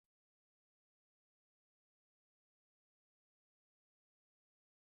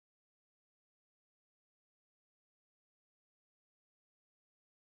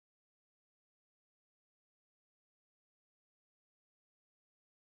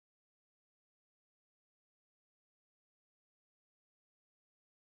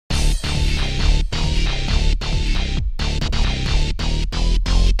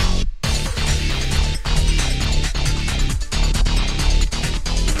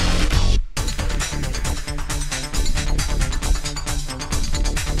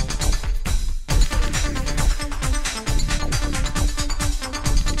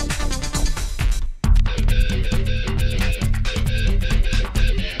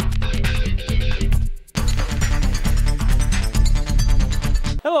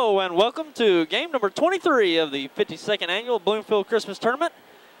Hello and welcome to game number 23 of the 52nd annual Bloomfield Christmas Tournament.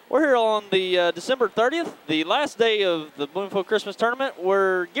 We're here on the December 30th, the last day of the Bloomfield Christmas Tournament.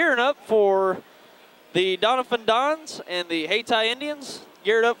 We're gearing up for the Doniphan Dons and the Hayti Indians,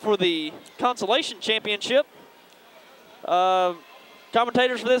 geared up for the Consolation Championship.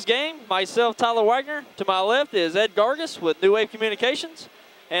 Commentators for this game, myself, Tyler Wagner. To my left is Ed Gargis with New Wave Communications.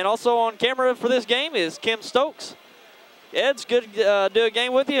 And also on camera for this game is Kim Stokes. Ed, it's good to do a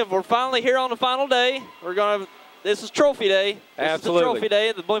game with you. We're finally here on the final day. This is Trophy Day. Absolutely. This is the Trophy Day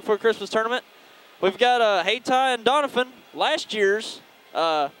of the Bloomfield Christmas Tournament. We've got Hayti and Doniphan, last year's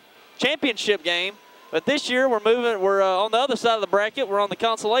championship game. But this year we're on the other side of the bracket. We're on the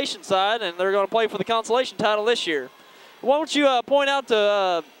Consolation side, and they're going to play for the Consolation title this year. Why don't you point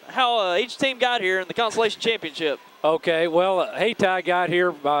out how each team got here in the Consolation Championship? Okay, well, Hayti got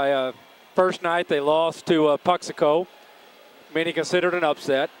here by first night. They lost to Puxico. Many considered an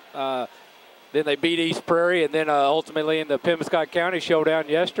upset. Then they beat East Prairie, and then ultimately in the Pemiscot County showdown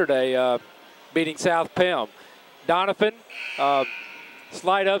yesterday, beating South Pem. Doniphan,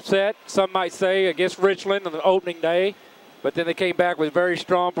 slight upset, some might say, against Richland on the opening day, but then they came back with a very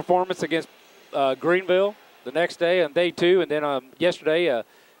strong performance against Greenville the next day on day two, and then yesterday a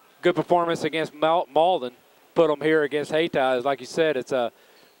good performance against Malden put them here against Hayti. Like you said, it's a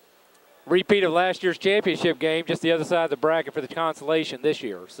repeat of last year's championship game, just the other side of the bracket for the Consolation this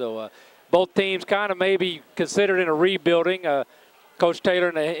year. So both teams kind of maybe considered in a rebuilding. Coach Taylor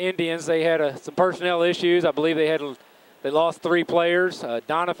and the Indians, they had some personnel issues. I believe they lost 3 players.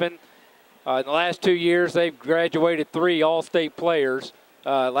 Doniphan, in the last 2 years, they've graduated 3 All-State players.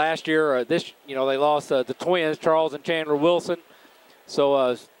 Last year, they lost the twins, Charles and Chandler Wilson.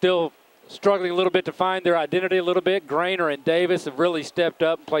 So still struggling a little bit to find their identity a little bit. Grainer and Davis have really stepped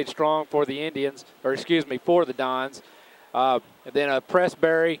up and played strong for the Indians, for the Dons. And then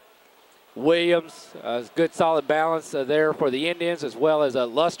Pressberry, Williams, good solid balance there for the Indians, as well as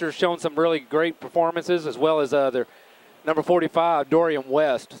Luster's shown some really great performances, as well as their number 45, Dorian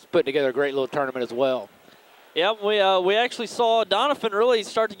West, putting together a great little tournament as well. Yeah, we actually saw Doniphan really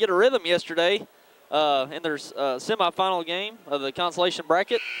start to get a rhythm yesterday in their semifinal game of the Consolation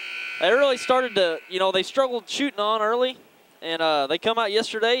bracket. They really started to, they struggled shooting on early, and they come out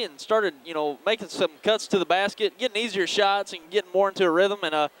yesterday and started, making some cuts to the basket, getting easier shots and getting more into a rhythm,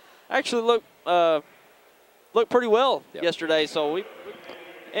 and actually looked pretty well yesterday. So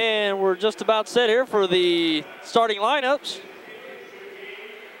we're just about set here for the starting lineups.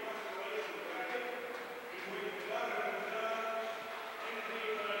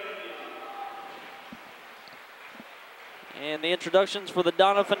 And the introductions for the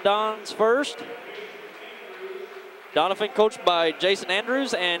Doniphan Dons first. Doniphan coached by Jason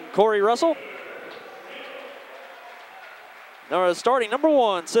Andrews and Corey Russell. Starting number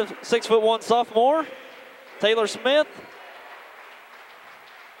 1, 6'1" sophomore, Taylor Smith.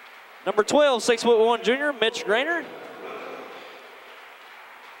 Number 12, 6'1" junior, Mitch Grainer.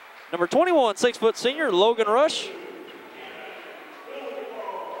 Number 21, 6' senior, Logan Rush.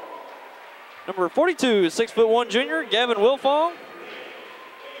 Number 42, 6'1" junior, Gavin Wilfong.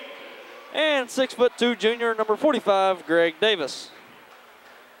 And 6'2" junior, number 45, Greg Davis.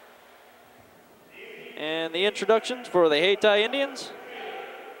 And the introductions for the Hayti Indians.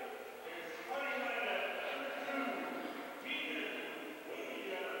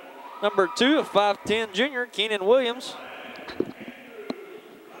 Number 2, a 5'10" junior, Keenan Williams.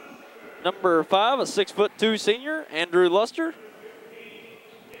 Number 5, a 6'2" senior, Andrew Luster.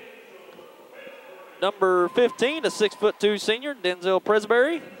 Number 15, a 6'2" senior, Denzel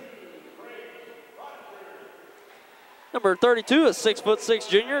Presbury. Number 32, a 6'6"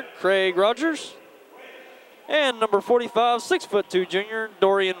 junior, Craig Rogers. And number 45, 6'2" junior,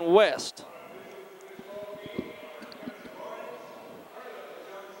 Dorian West.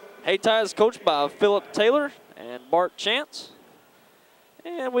 Hayti is coached by Philip Taylor and Bart Chance.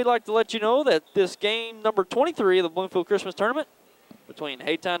 And we'd like to let you know that this game number 23 of the Bloomfield Christmas Tournament between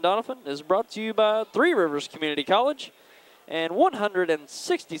Hayti and Doniphan is brought to you by Three Rivers Community College and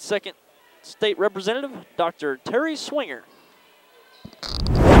 162nd State Representative Dr. Terry Swinger.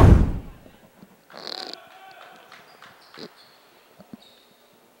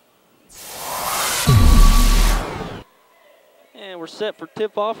 And we're set for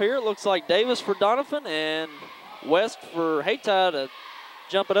tip-off here. It looks like Davis for Doniphan and West for Hayti to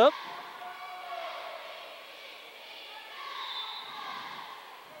jump it up.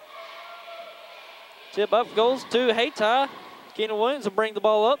 Tip up goes to Hayti. Keenan Williams will bring the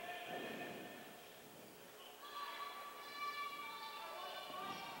ball up.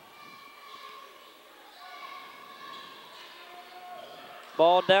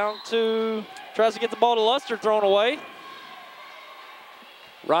 Ball down to, tries to get the ball to Luster, thrown away.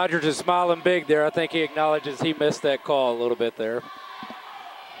 Rogers is smiling big there. I think he acknowledges he missed that call a little bit there.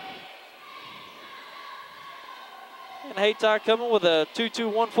 And Hayti coming with a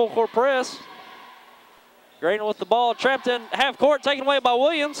 2-2-1 full court press. Grainer with the ball, trapped in half court, taken away by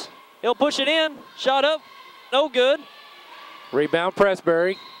Williams. He'll push it in, shot up, no good. Rebound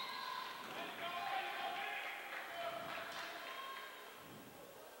Pressbury.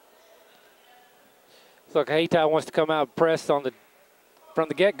 Looks like Hayti wants to come out pressed on from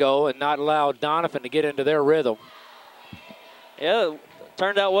the get-go and not allow Doniphan to get into their rhythm. Yeah,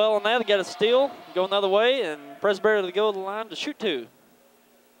 turned out well on that. They got a steal, go another way, and Pressbury to go to the line to shoot two.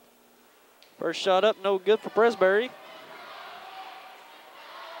 First shot up, no good for Pressbury.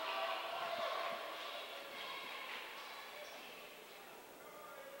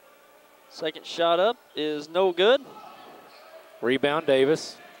 Second shot up is no good. Rebound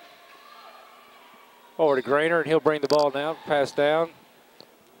Davis. Over to Grainer, and he'll bring the ball down. Pass down.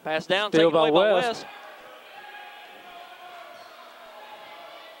 Pass down, Steal taken away by West. West.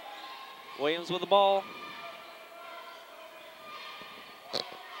 Williams with the ball.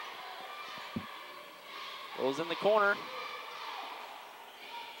 Goes in the corner.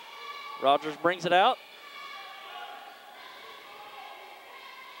 Rogers brings it out.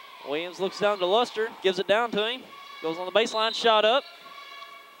 Williams looks down to Luster, gives it down to him. Goes on the baseline, shot up.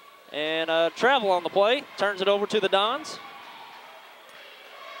 And travel on the play, turns it over to the Dons.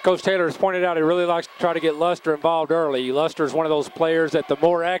 Coach Taylor has pointed out he really likes to try to get Luster involved early. Luster is one of those players that the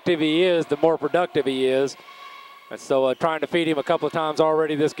more active he is, the more productive he is. And so trying to feed him a couple of times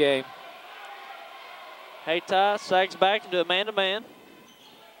already this game. Hayti sags back into a man-to-man.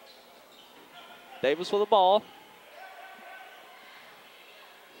 Davis with the ball.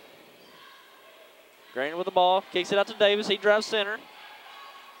 Grainer with the ball, kicks it out to Davis. He drives center.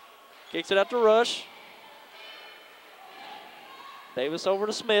 Kicks it out to Rush. Davis over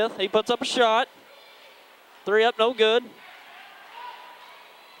to Smith. He puts up a shot. Three up, no good.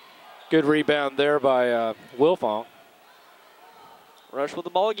 Good rebound there by Wilfong. Rush with the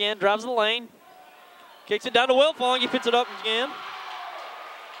ball again, drives the lane. Kicks it down to Wilfong. He puts it up again.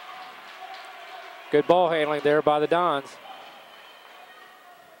 Good ball handling there by the Dons.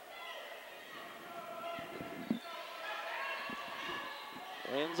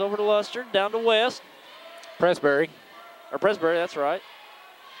 Ends over to Luster, down to West. Pressbury. Or Pressbury, that's right.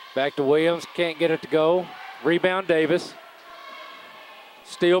 Back to Williams, can't get it to go. Rebound Davis.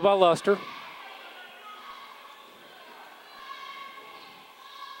 Steal by Luster.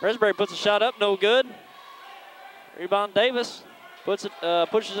 Pressbury puts a shot up, no good. Rebound Davis pushes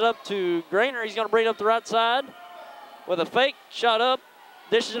it up to Grainer. He's going to bring it up the right side with a fake shot up.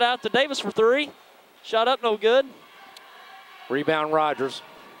 Dishes it out to Davis for three. Shot up, no good. Rebound Rogers.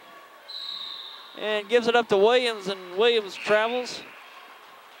 And gives it up to Williams, and Williams travels.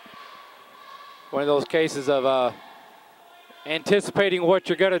 One of those cases of anticipating what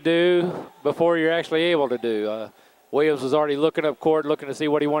you're going to do before you're actually able to do. Williams was already looking up court, looking to see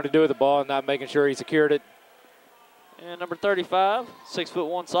what he wanted to do with the ball and not making sure he secured it. And number 35,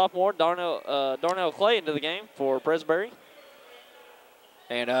 6'1" sophomore, Darnell Clay into the game for Pressbury.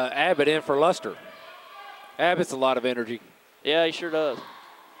 And Abbott in for Luster. Abbott's a lot of energy. Yeah, he sure does.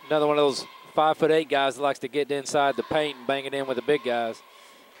 Another one of those 5'8" guys that likes to get inside the paint and bang it in with the big guys.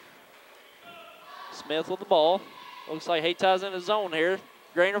 Smith with the ball. Looks like Hayty's in his zone here.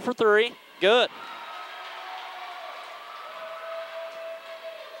 Grainer for three. Good.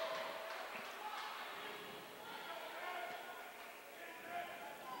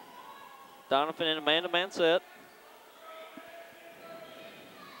 Doniphan in a man-to-man set.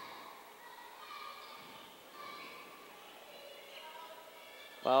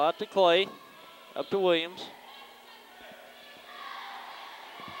 Ball out to Clay. Up to Williams.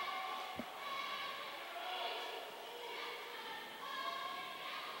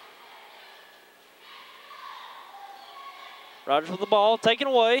 Rogers with the ball, taken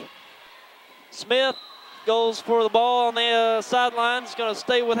away. Smith goes for the ball on the sideline. He's going to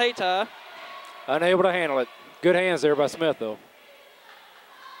stay with Hayti. Unable to handle it. Good hands there by Smith, though.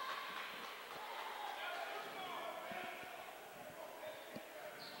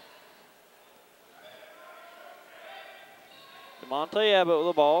 DeMonte Abbott with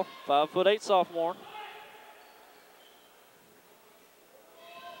the ball, 5'8" sophomore.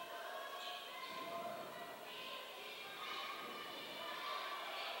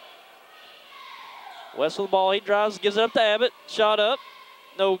 West with the ball, he drives, gives it up to Abbott. Shot up,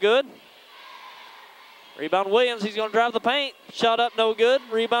 no good. Rebound Williams, he's going to drive the paint. Shot up, no good.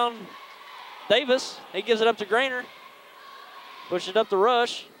 Rebound Davis, he gives it up to Grainer. Push it up the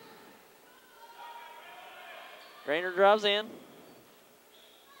rush. Grainer drives in.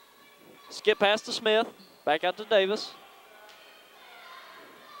 Skip past to Smith. Back out to Davis.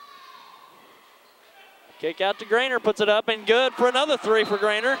 Kick out to Grainer. Puts it up and good for another 3 for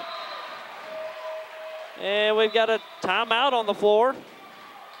Grainer. And we've got a timeout on the floor.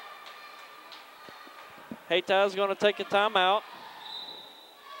 Hayti is going to take a timeout.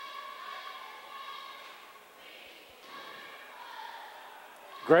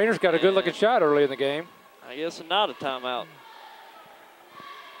 Grainer's got a good-looking shot early in the game. I guess not a timeout.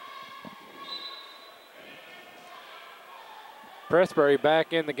 Pressbury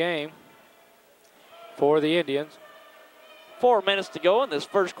back in the game for the Indians. 4 minutes to go in this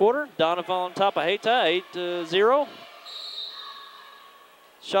first quarter. Doniphan on top of Hayti, 8-0.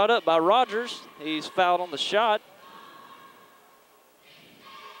 Shot up by Rogers. He's fouled on the shot.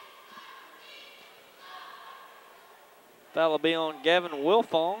 Foul will be on Gavin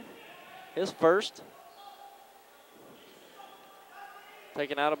Wilfong, his first.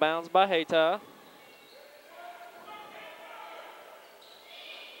 Taken out of bounds by Hayti.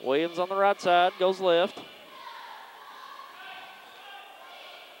 Williams on the right side, goes left.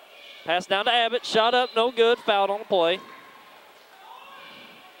 Pass down to Abbott, shot up, no good, fouled on the play.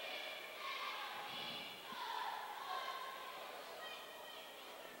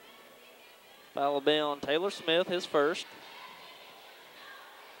 Foul will be on Taylor Smith, his first.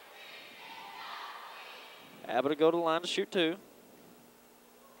 Abbott will go to the line to shoot 2.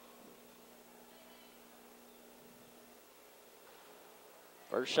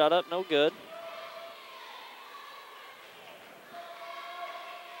 First shot up, no good.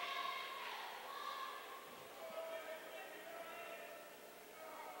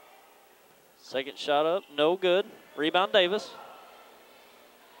 Second shot up, no good. Rebound Davis.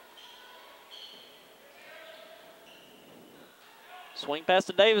 Swing pass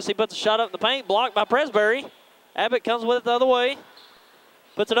to Davis. He puts a shot up in the paint, blocked by Pressbury. Abbott comes with it the other way.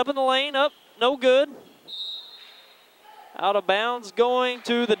 Puts it up in the lane, up, no good. Out of bounds going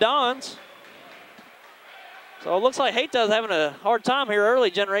to the Dons. So it looks like Hayta's having a hard time here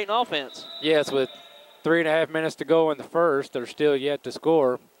early generating offense. Yes, with 3.5 minutes to go in the first, they're still yet to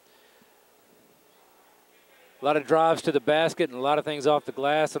score. A lot of drives to the basket and a lot of things off the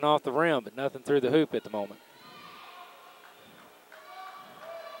glass and off the rim, but nothing through the hoop at the moment.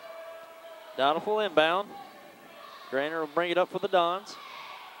 Doniphan will inbound. Grainer will bring it up for the Dons.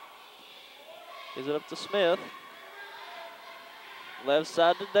 Gives it up to Smith. Left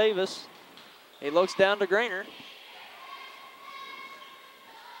side to Davis. He looks down to Grainer.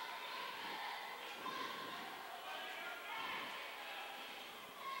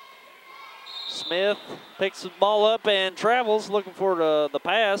 Smith picks the ball up and travels, looking for the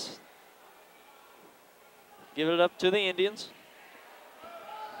pass. Give it up to the Indians.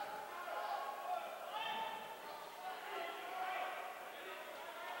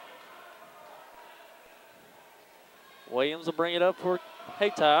 Williams will bring it up for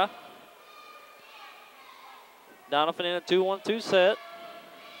Hayti. Doniphan in a 2-1-2 set.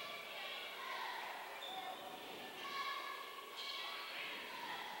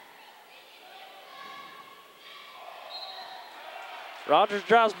 Rogers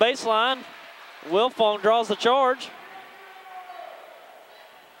drives baseline. Wilfong draws the charge.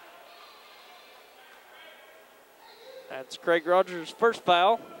 That's Craig Rogers' first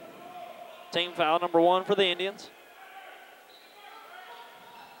foul. Team foul number 1 for the Indians.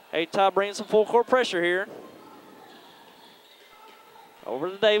 Hayti brings some full court pressure here. Over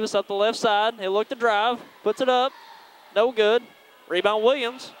to Davis up the left side. He'll look to drive. Puts it up. No good. Rebound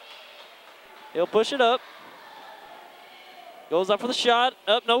Williams. He'll push it up. Goes up for the shot.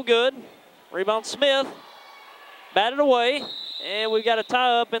 Up, no good. Rebound Smith. Batted away. And we've got a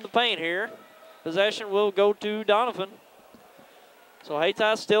tie up in the paint here. Possession will go to Doniphan. So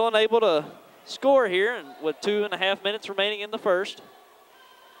Hayti still unable to score here, and with 2.5 minutes remaining in the first.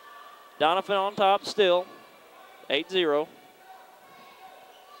 Doniphan on top still, 8-0.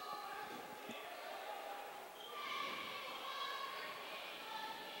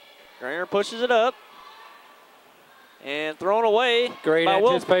 Grainer pushes it up. And thrown away. Great by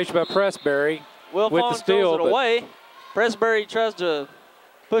anticipation by Pressbury with the steal. Throws it away. Pressbury tries to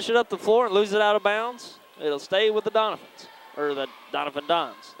push it up the floor and lose it out of bounds. It'll stay with the Donifans, or the Doniphan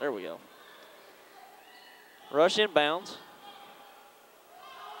Dons. There we go. Rush inbounds.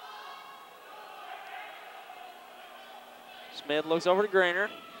 Smith looks over to Grainer.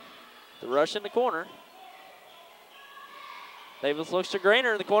 The rush in the corner. Davis looks to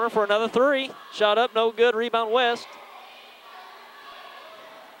Grainer in the corner for another 3. Shot up, no good. Rebound West.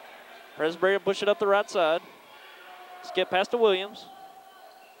 Pressbury will push it up the right side. Skip pass to Williams.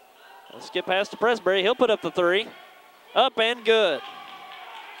 Skip pass to Presbury. He'll put up the three. Up and good.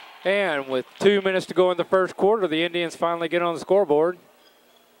 And with 2 minutes to go in the first quarter, the Indians finally get on the scoreboard.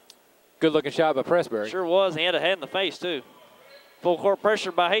 Good looking shot by Presbury. Sure was. He had a head in the face, too. Full court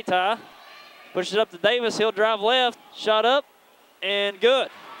pressure by Hayti. Pushes it up to Davis. He'll drive left. Shot up and good.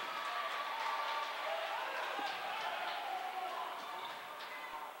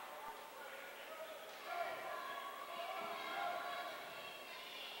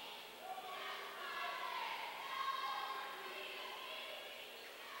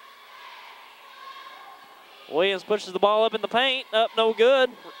 Williams pushes the ball up in the paint. Up, no good.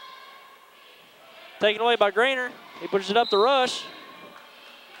 Taken away by Grainer. He pushes it up to Rush.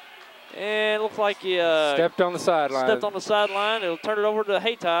 And it looks like he stepped on the sideline. Stepped on the sideline. It'll turn it over to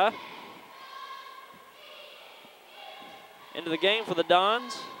Hayti. Into the game for the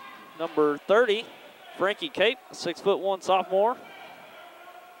Dons. Number 30, Frankie Cape, 6'1" sophomore.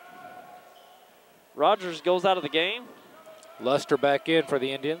 Rogers goes out of the game. Luster back in for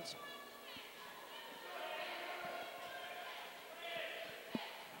the Indians.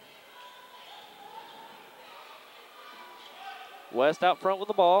 West out front with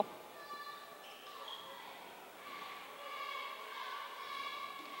the ball.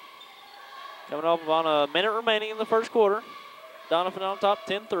 Coming up on a minute remaining in the first quarter. Doniphan on top,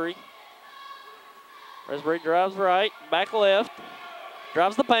 10-3. Presbury drives right, back left.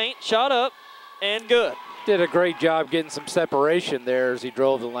 Drives the paint, shot up, and good. Did a great job getting some separation there as he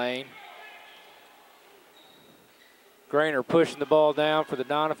drove the lane. Grainer pushing the ball down for the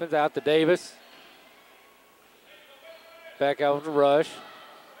Donifans, out to Davis. Back out to Rush.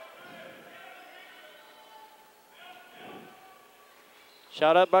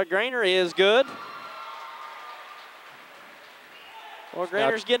 Shot up by Grainer is good. Well,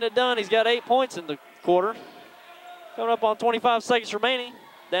 Grainer's getting it done. He's got 8 points in the quarter. Coming up on 25 seconds remaining.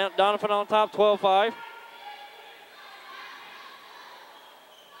 Doniphan on top, 12-5.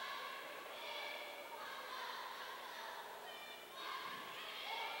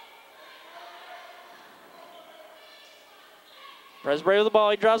 Presbury with the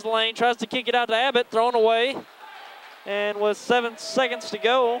ball. He drives the lane, tries to kick it out to Abbott, thrown away. And with 7 seconds to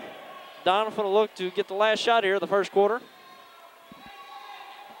go, Doniphan will look to get the last shot here of the first quarter.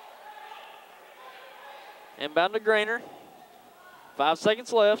 Inbound to Grainer. 5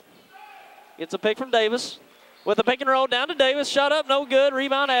 seconds left. Gets a pick from Davis. With a pick and roll down to Davis. Shot up, no good.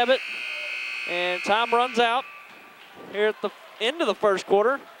 Rebound Abbott. And time runs out here at the end of the first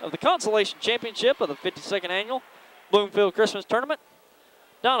quarter of the Consolation Championship of the 52nd Annual Bloomfield Christmas Tournament.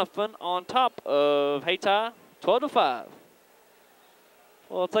 Doniphan on top of Hayti, 12-5.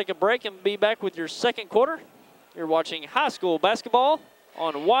 We'll take a break and be back with your second quarter. You're watching high school basketball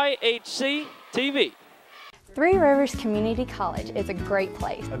on YHC TV. Three Rivers Community College is a great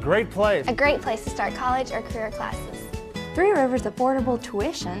place. A great place. A great place to start college or career classes. Three Rivers affordable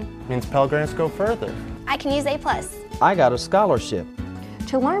tuition means Pell Grants go further. I can use A+. I got a scholarship.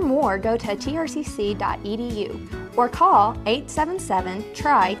 To learn more, go to trcc.edu or call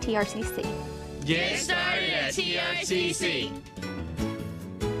 877-TRY-TRCC. Get started at TRCC.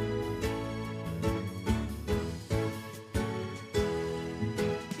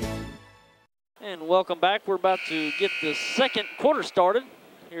 And welcome back. We're about to get the second quarter started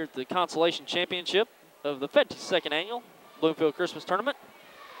here at the Consolation Championship of the 52nd Annual Bloomfield Christmas Tournament.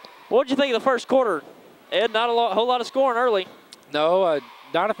 What did you think of the first quarter, Ed? Not a whole lot of scoring early. No,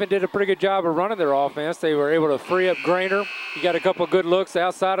 Doniphan did a pretty good job of running their offense. They were able to free up Grainer. He got a couple of good looks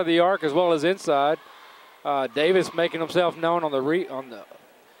outside of the arc as well as inside. Davis making himself known on the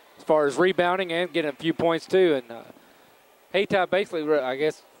as far as rebounding and getting a few points too. And Hayti basically, I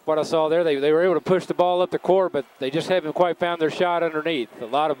guess what I saw there, they were able to push the ball up the court, but they just haven't quite found their shot underneath. A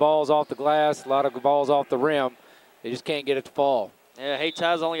lot of balls off the glass, a lot of balls off the rim. They just can't get it to fall. Yeah,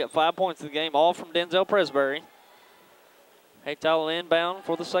 Hayty's only got 5 points in the game, all from Denzel Presbury. Hayti will inbound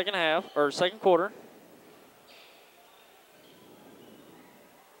for the second quarter.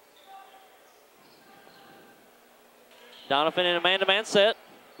 Doniphan in a man-to-man set.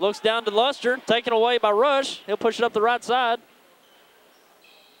 Looks down to Luster, taken away by Rush. He'll push it up the right side.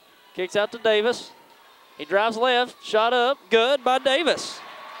 Kicks out to Davis. He drives left, shot up, good by Davis.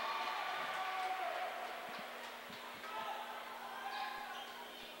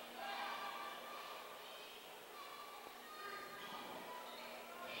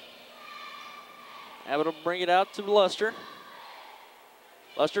 Abbott will bring it out to Luster.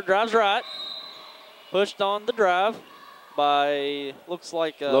 Luster drives right. Pushed on the drive by, looks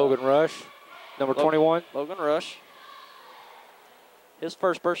like Logan Rush, number 21. Logan Rush. His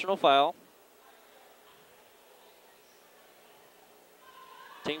first personal foul.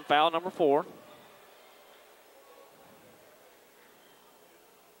 Team foul number 4.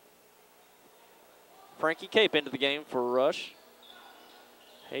 Frankie Cape into the game for a rush.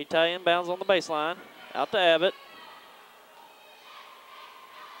 Hayti inbounds on the baseline. Out to Abbott.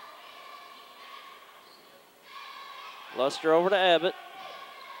 Luster over to Abbott.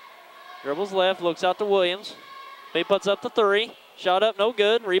 Dribbles left, looks out to Williams. He puts up the 3. Shot up, no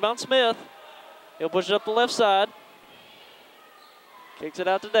good. Rebound Smith. He'll push it up the left side. Kicks it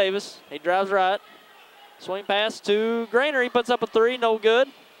out to Davis. He drives right. Swing pass to Grainer. He puts up a 3, no good.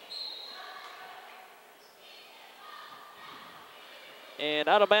 And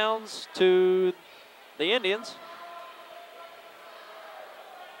out of bounds to the Indians.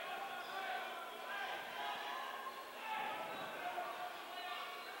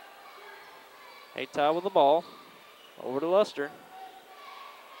 Hayti with the ball. Over to Luster.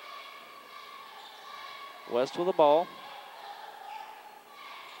 West with the ball.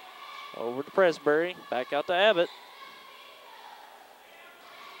 Over to Presbury. Back out to Abbott.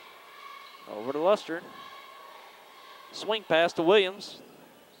 Over to Luster. Swing pass to Williams.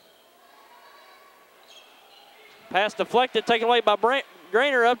 Pass deflected, taken away by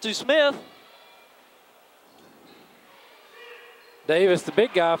Grainer up to Smith. Davis, the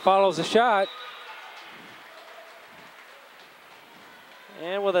big guy, follows the shot.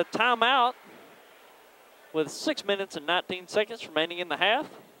 And with a timeout, with 6 minutes and 19 seconds remaining in the half,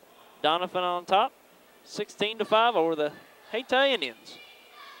 Doniphan on top, 16-5 over the Hayti Indians.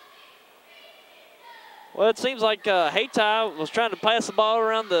 Well, it seems like Hayti was trying to pass the ball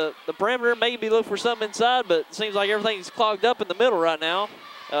around the perimeter, maybe look for something inside, but it seems like everything's clogged up in the middle right now.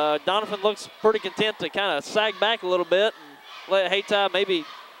 Doniphan looks pretty content to kind of sag back a little bit and let Hayti maybe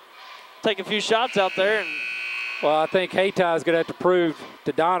take a few shots out there. And well, I think Hayti is going to have to prove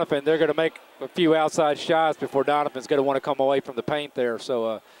to Doniphan they're going to make a few outside shots before Doniphan's going to want to come away from the paint there.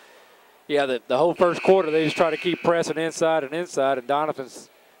 So, yeah, the whole first quarter they just try to keep pressing inside, and Doniphan's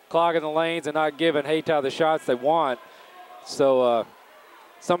clogging the lanes and not giving Hayti the shots they want. So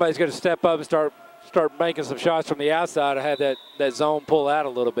somebody's going to step up and start making some shots from the outside and have that zone pull out a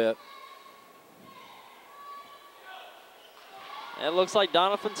little bit. it looks like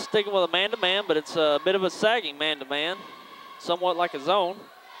Doniphan's sticking with a man-to-man, but it's a bit of a sagging man-to-man, somewhat like a zone.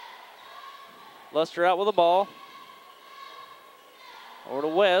 Luster out with the ball. Over to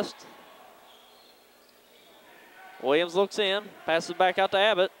West. Williams looks in, passes back out to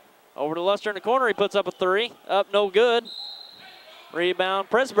Abbott. Over to Luster in the corner, he puts up a 3. Up, no good. Rebound,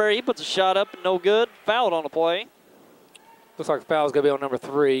 Presbury, he puts a shot up, no good. Fouled on the play. Looks like the foul's going to be on number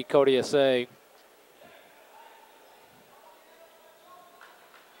 3, Cody Assay.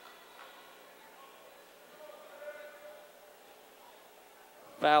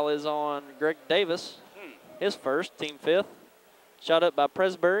 Foul is on Greg Davis, his first, team 5th. Shot up by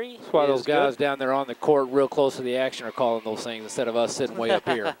Presbury. That's why those guys good. down there on the court real close to the action are calling those things instead of us sitting way up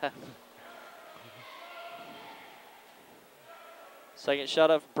here. Second shot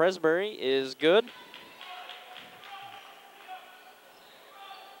up from Presbury is good.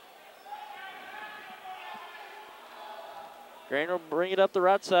 Grainer will bring it up the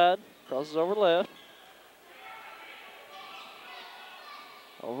right side. Crosses over left.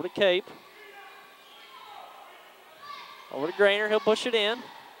 Over to Cape. Over to Grainer, he'll push it in.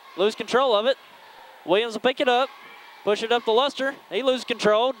 Lose control of it. Williams will pick it up. Push it up to Luster. He loses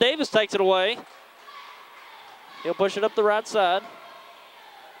control. Davis takes it away. He'll push it up the right side.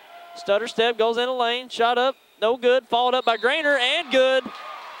 Stutter step, goes in the lane. Shot up, no good. Followed up by Grainer, and good.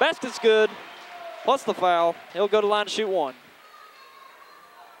 Basket's good, plus the foul. He'll go to line to shoot 1.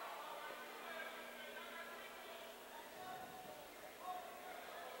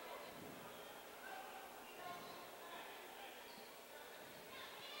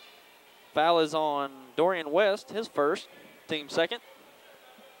 Foul is on Dorian West, his first, team 2nd.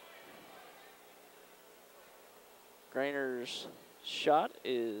 Grainer's shot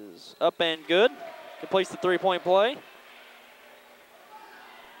is up and good. Completes the 3-point play.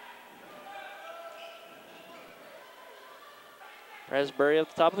 Presbury at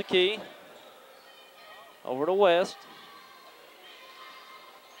the top of the key. Over to West.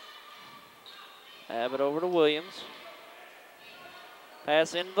 Abbott over to Williams.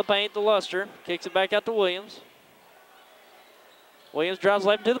 Pass into the paint to Luster. Kicks it back out to Williams. Williams drives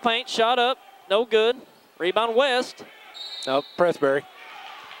left into the paint. Shot up. No good. Rebound West. Nope, Presbury.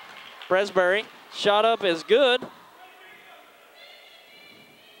 Presbury. Shot up is good.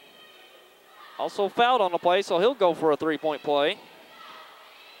 Also fouled on the play, so he'll go for a 3-point play.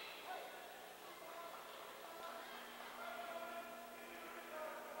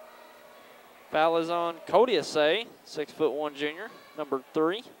 Foul is on Cody Assay, 6'1" junior, number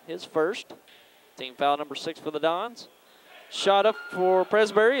 3, his first. Team foul number 6 for the Dons. Shot up for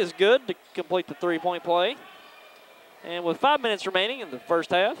Presbury is good to complete the three-point play. And with 5 minutes remaining in the first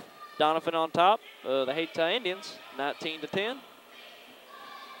half, Doniphan on top of the Hayti Indians, 19-10.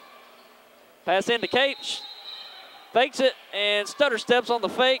 Pass into Cape, fakes it, and stutter steps on the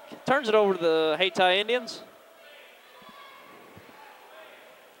fake, turns it over to the Hayti Indians.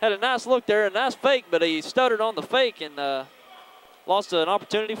 Had a nice look there, a nice fake, but he stuttered on the fake and lost an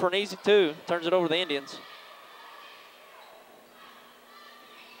opportunity for an easy two. Turns it over to the Indians.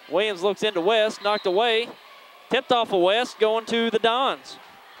 Williams looks into West, knocked away. Tipped off of West, going to the Dons.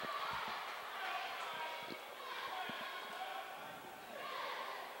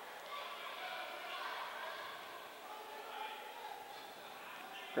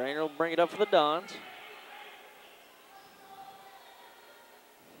 Grainer will bring it up for the Dons.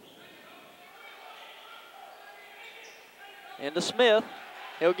 Into Smith.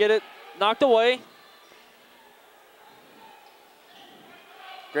 He'll get it knocked away.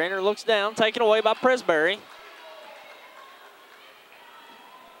 Grainer looks down, taken away by Presbury.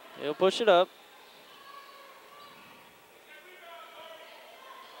 He'll push it up.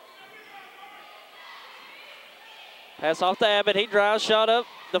 Pass off to Abbott. He drives, shot up,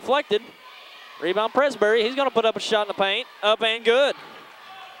 deflected. Rebound Presbury. He's going to put up a shot in the paint. Up and good.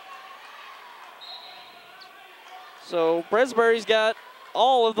 So Presbury's got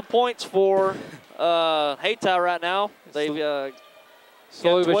all of the points for Hayti right now. They've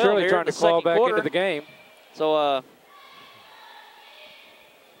slowly but surely trying to claw back into the game. So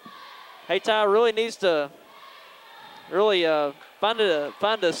Hayti really needs to find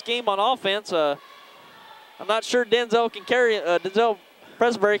a scheme on offense. I'm not sure Denzel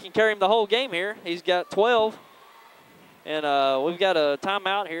Presbury can carry him the whole game here. He's got 12. And we've got a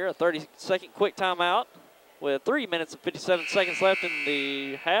timeout here, a 30-second quick timeout with 3 minutes and 57 seconds left in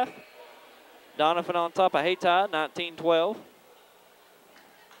the half. Doniphan on top of Hayti, 19-12.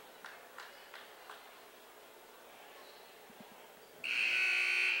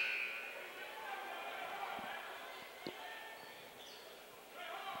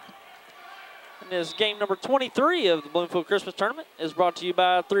 This game number 23 of the Bloomfield Christmas Tournament is brought to you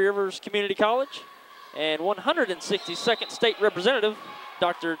by Three Rivers Community College and 162nd State Representative,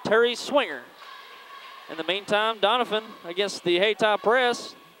 Dr. Terry Swinger. In the meantime, Doniphan against the Hayti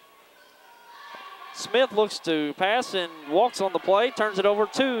press. Smith looks to pass and walks on the play, turns it over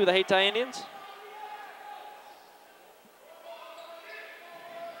to the Hayti Indians.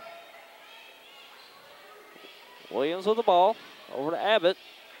 Williams with the ball, over to Abbott.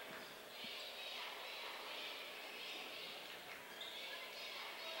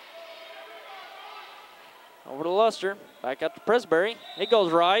 Over to Luster, back out to Presbury. He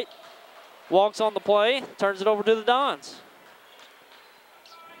goes right, walks on the play, turns it over to the Dons.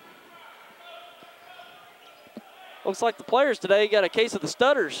 Looks like the players today got a case of the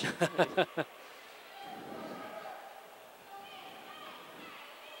stutters.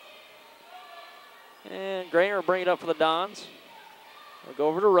 And Grainer will bring it up for the Dons. We'll go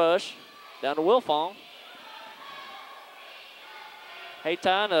over to Rush, down to Wilfong. Hayti,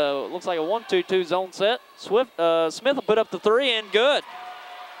 looks like a 1-2-2 zone set. Smith will put up the three and good.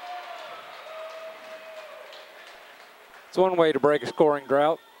 It's one way to break a scoring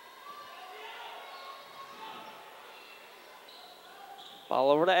drought. Ball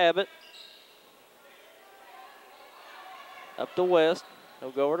over to Abbott. Up to West.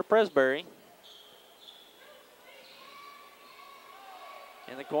 He'll go over to Presbury.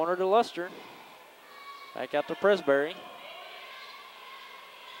 In the corner to Luster. Back out to Presbury.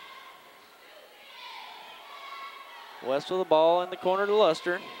 West with the ball in the corner to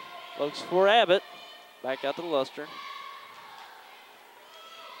Luster. Looks for Abbott. Back out to Luster.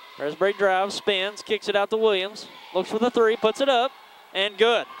 Presbury drives, spins, kicks it out to Williams. Looks for the three, puts it up, and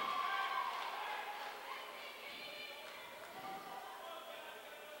good.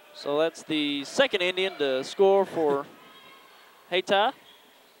 So that's the second Indian to score for Hayti.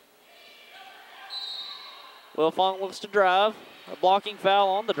 Wilfong looks to drive. A blocking foul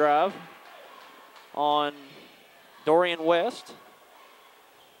on the drive on Dorian West.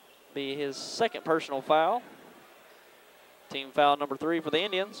 Be his second personal foul. Team foul number 3 for the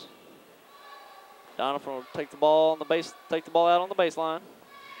Indians. Doniphan will take the ball on the base, take the ball out on the baseline.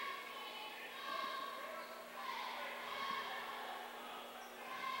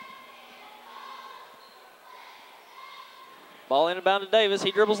 Ball in and bound to Davis.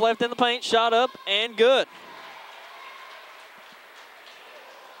 He dribbles left in the paint, shot up and good.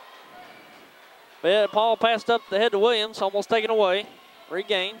 But Paul passed up the head to Williams, almost taken away.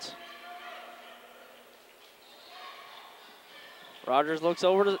 Regains. Rogers looks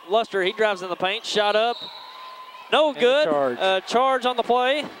over to Luster. He drives in the paint. Shot up. No good. Charge. Charge on the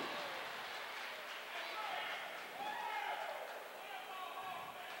play.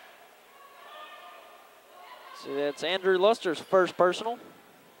 See, that's Andrew Luster's first personal.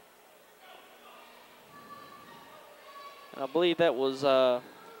 And I believe that was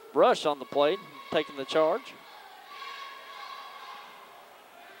Rush on the plate, taking the charge.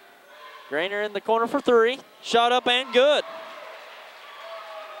 Grainer in the corner for three. Shot up and good.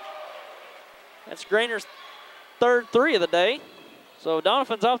 That's Grainer's third three of the day. So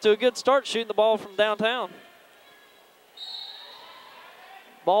Doniphan's off to a good start shooting the ball from downtown.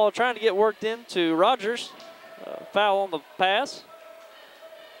 Ball trying to get worked into Rogers. Foul on the pass.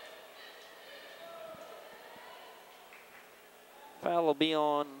 Foul will be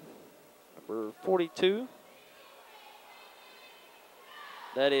on number 42.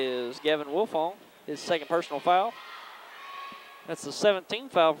 That is Gavin Wolfong, his second personal foul. That's the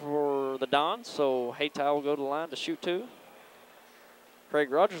 17th foul for the Dons, so Hayti will go to the line to shoot two.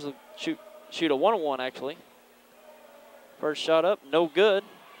 Craig Rogers will shoot a 1-on-1 actually. First shot up, no good.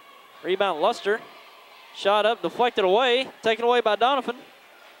 Rebound Luster. Shot up, deflected away, taken away by Doniphan.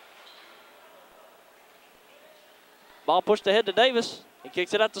 Ball pushed ahead to Davis. He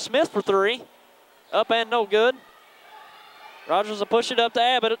kicks it out to Smith for three. Up and no good. Rogers will push it up to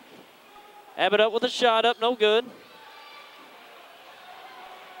Abbott. Abbott up with a shot up, no good.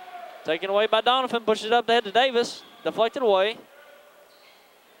 Taken away by Doniphan, pushes it up ahead to Davis. Deflected away.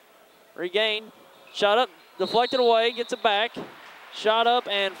 Regained. Shot up, deflected away, gets it back. Shot up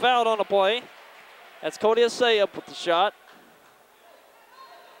and fouled on the play. That's Cody Assay up with the shot.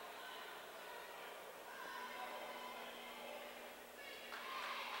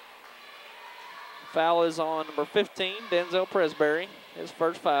 Foul is on number 15, Denzel Presbury, his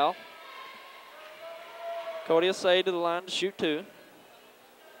first foul. Cody Assay to the line to shoot two.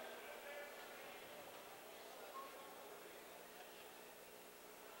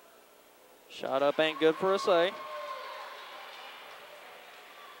 Shot up ain't good for Assay.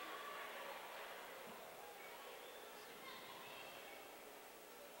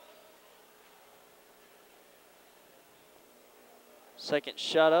 Second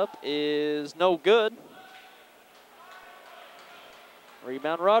shot up is no good.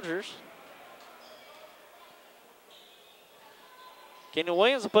 Rebound Rogers. Kenyon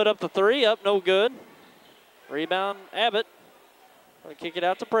Williams will put up the three, up no good. Rebound Abbott. Going to kick it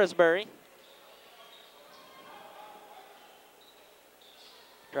out to Presbury.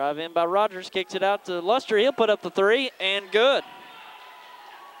 Drive in by Rogers, kicks it out to Luster. He'll put up the three and good.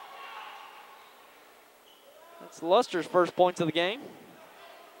 That's Luster's first points of the game.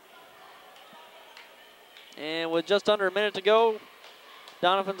 And with just under a minute to go,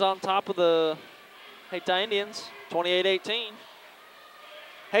 Doniphan's on top of the Hayti Indians, 28-18.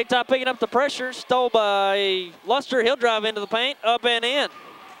 Hayti picking up the pressure, stole by Luster. He'll drive into the paint, up and in.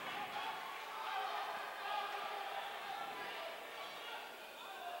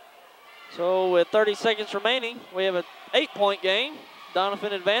 So with 30 seconds remaining, we have an 8-point game.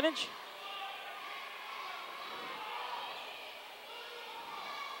 Doniphan advantage.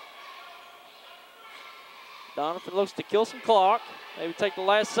 Doniphan looks to kill some clock. Maybe take the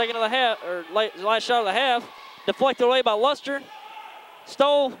last second of the half, or last shot of the half. Deflected away by Luster.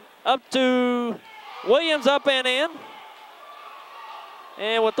 Stole up to Williams, up and in.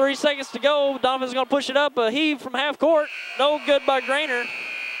 And with 3 seconds to go, Doniphan's going to push it up. A heave from half court. No good by Grainer.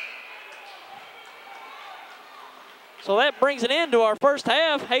 So that brings an end to our first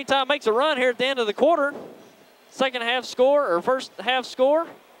half. Hayti makes a run here at the end of the quarter. Second half score, or first half score.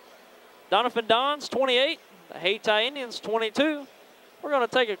 Doniphan Dons 28, the Hayti Indians 22. We're going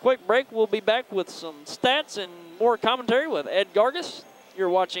to take a quick break. We'll be back with some stats and more commentary with Ed Gargis. You're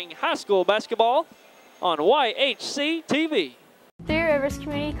watching high school basketball on YHC TV. Three Rivers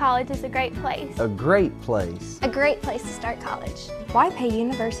Community College is a great place. A great place. A great place to start college. Why pay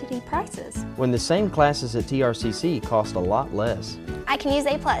university prices? When the same classes at TRCC cost a lot less. I can use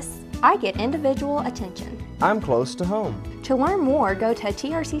A+. I get individual attention. I'm close to home. To learn more, go to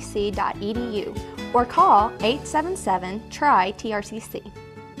trcc.edu or call 877-TRY-TRCC.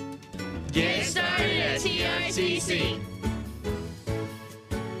 Get started at TRCC.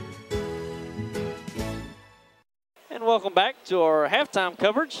 And welcome back to our halftime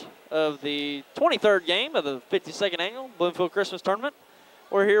coverage of the 23rd game of the 52nd annual Bloomfield Christmas Tournament.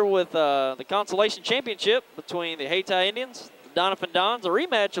 We're here with the Consolation Championship between the Hayti Indians, the Doniphan Dons, a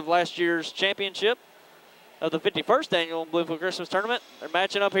rematch of last year's championship of the 51st annual Bloomfield Christmas Tournament. They're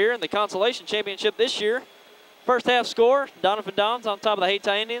matching up here in the Consolation Championship this year. First half score, Doniphan Dons on top of the Hayti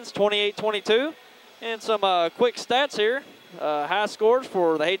Indians, 28-22. And some quick stats here. high scores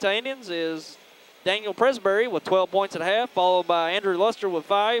for the Hayti Indians is Daniel Presbury with 12 points at half, followed by Andrew Luster with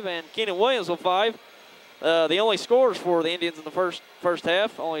 5 and Keenan Williams with 5. The only scorers for the Indians in the first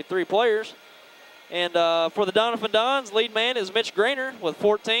half, only 3 players. And for the Doniphan Dons, lead man is Mitch Grainer with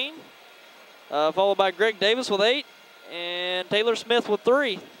 14, followed by Greg Davis with 8 and Taylor Smith with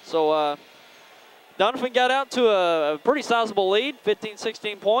 3. So Doniphan got out to a pretty sizable lead,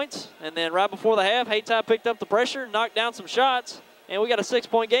 15-16 points. And then right before the half, Hayti picked up the pressure, knocked down some shots, and we got a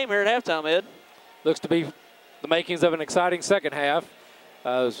 6-point game here at halftime, Ed. Looks to be the makings of an exciting second half.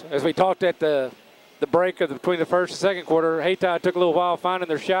 As we talked at the break between the first and second quarter, Hayti took a little while finding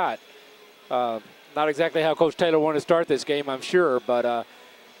their shot. Not exactly how Coach Taylor wanted to start this game, I'm sure, but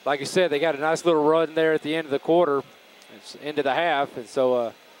like you said, they got a nice little run there at the end of the quarter, it's into the half, and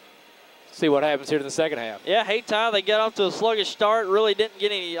so see what happens here in the second half. Yeah, Hayti, they got off to a sluggish start, really didn't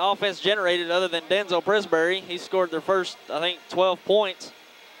get any offense generated other than Denzel Presbury. He scored their first, I think, 12 points,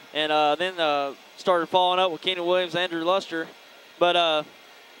 and then started following up with Keenan Williams and Andrew Luster. But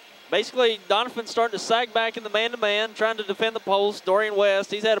basically, Doniphan starting to sag back in the man-to-man, trying to defend the post. Dorian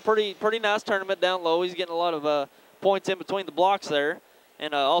West, he's had a pretty nice tournament down low. He's getting a lot of points in between the blocks there,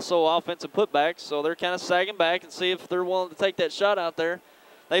 and also offensive putbacks. So they're kind of sagging back and see if they're willing to take that shot out there.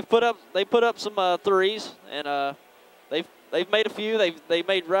 They put up some threes, and they've made a few. They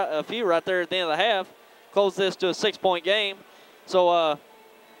made a few right there at the end of the half. Closed this to a 6-point game. So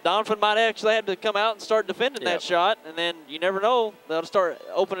Doniphan might actually have to come out and start defending that shot, and then you never know. They'll start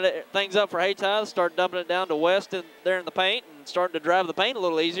opening things up for Hayti, start dumping it down to West there in the paint and starting to drive the paint a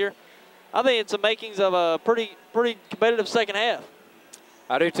little easier. I think it's the makings of a pretty competitive second half.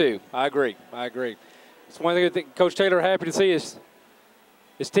 I do too. I agree. It's one thing I think Coach Taylor happy to see is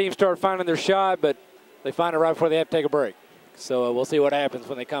his team start finding their shot, but they find it right before they have to take a break. So we'll see what happens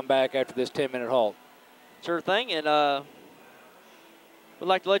when they come back after this 10-minute halt. Sure thing, and we'd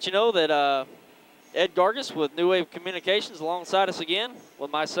like to let you know that Ed Gargis with New Wave Communications alongside us again, with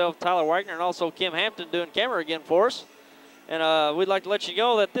myself, Tyler Wagner, and also Kim Hampton doing camera again for us. And we'd like to let you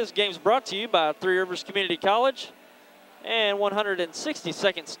know that this game's brought to you by Three Rivers Community College and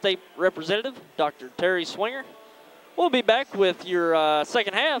 162nd State Representative, Dr. Terry Swinger. We'll be back with your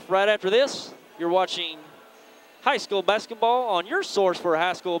second half right after this. You're watching high school basketball on your source for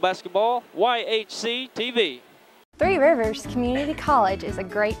high school basketball, YHC TV. Three Rivers Community College is a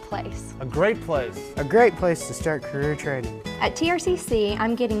great place. A great place. A great place to start career training. At TRCC,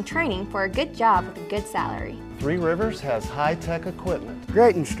 I'm getting training for a good job with a good salary. Three Rivers has high-tech equipment.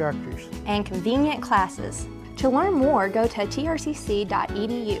 Great instructors. And convenient classes. To learn more, go to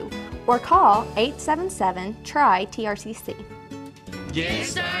trcc.edu or call 877-TRY-TRCC. Get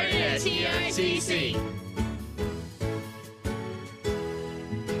started at TRCC.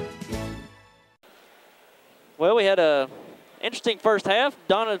 Well, we had a interesting first half.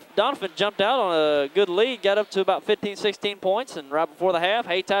 Doniphan jumped out on a good lead, got up to about 15-16 points, and right before the half,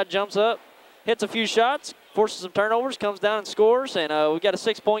 Hayti jumps up, hits a few shots, forces some turnovers, comes down and scores, and we've got a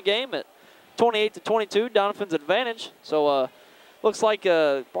 6-point game at 28-22, Doniphan's advantage. So looks like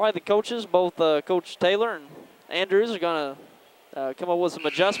probably the coaches, both Coach Taylor and Andrews, are going to come up with some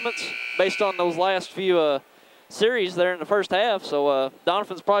adjustments based on those last few series there in the first half. So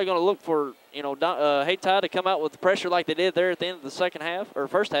Doniphan's probably going to look for Hayti to come out with the pressure like they did there at the end of the second half or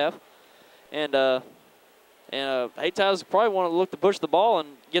first half, and Hayty's probably want to look to push the ball and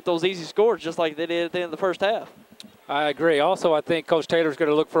get those easy scores just like they did at the end of the first half. I agree. Also, I think Coach Taylor's going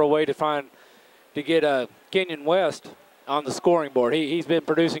to look for a way to get Kenyon West on the scoring board. He's been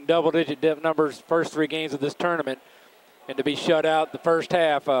producing double-digit numbers first 3 games of this tournament, and to be shut out the first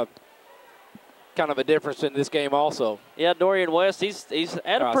half. Kind of a difference in this game also. Yeah, Dorian West, he's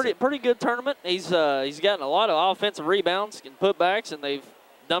had a pretty good tournament. He's gotten a lot of offensive rebounds and putbacks, and they've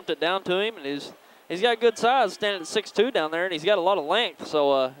dumped it down to him. And he's got good size, standing at 6'2" down there, and he's got a lot of length.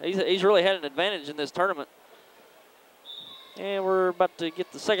 So he's really had an advantage in this tournament. And we're about to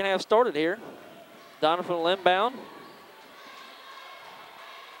get the second half started here. Doniphan will inbound.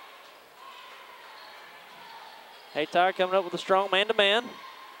 Hayti coming up with a strong man-to-man.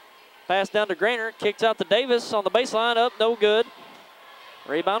 Pass down to Grainer, kicks out to Davis on the baseline, up, no good.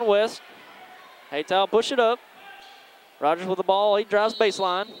 Rebound West. Hayti will push it up. Rogers with the ball, he drives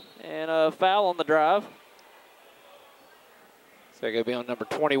baseline, and a foul on the drive. So going to be on number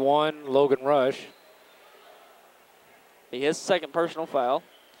 21, Logan Rush. Be his second personal foul.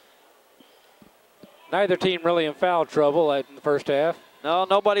 Neither team really in foul trouble in the first half. No,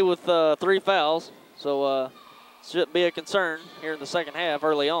 nobody with 3 fouls, so shouldn't be a concern here in the second half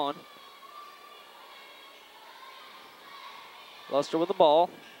early on. Luster with the ball,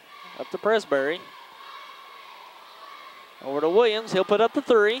 up to Presbury. Over to Williams. He'll put up the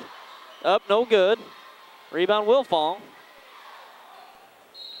three. Up, no good. Rebound, Wilfong.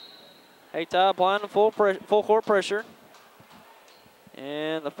 Hayti applying the full court pressure.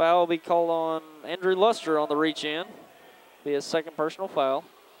 And the foul will be called on Andrew Luster on the reach in. Be his second personal foul.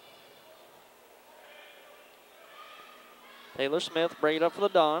 Taylor Smith bring it up for the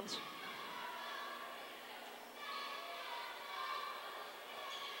Dons.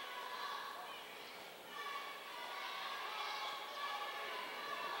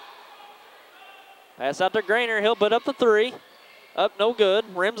 Pass out to Grainer. He'll put up the three. Up, no good.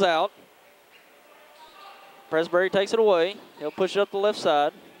 Rims out. Presbury takes it away. He'll push it up the left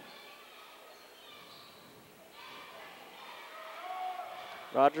side.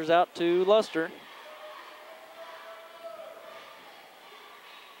 Rogers out to Luster.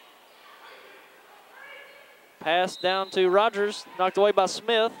 Pass down to Rogers. Knocked away by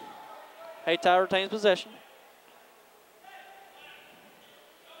Smith. Hayti retains possession.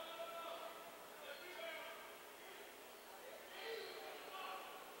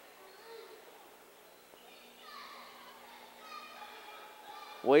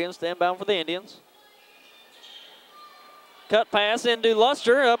 Williams stand bound for the Indians. Cut pass into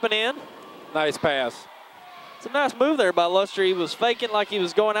Luster, up and in. Nice pass. It's a nice move there by Luster. He was faking like he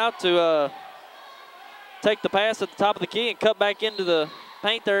was going out to take the pass at the top of the key and cut back into the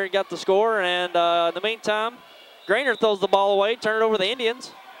paint there. He got the score, and in the meantime, Grainer throws the ball away, turn it over to the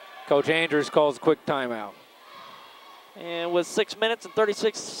Indians. Coach Andrews calls a quick timeout. And with 6 minutes and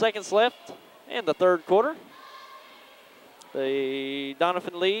 36 seconds left in the third quarter, the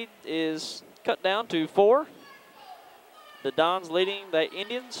Doniphan lead is cut down to 4. The Dons leading the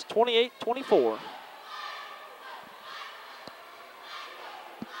Indians 28-24.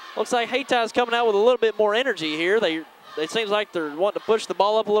 Looks like Hayti's coming out with a little bit more energy here. It seems like they're wanting to push the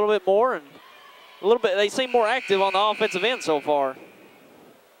ball up a little bit more, and a little bit. They seem more active on the offensive end so far.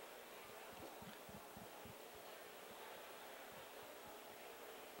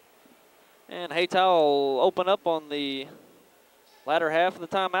 And Hayti will open up on the latter half of the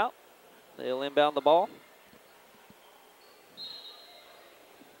timeout. They'll inbound the ball.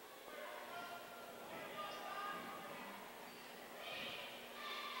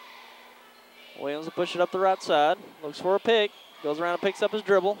 Williams will push it up the right side. Looks for a pick. Goes around and picks up his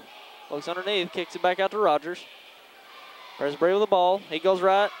dribble. Looks underneath. Kicks it back out to Rogers. Presbury with the ball. He goes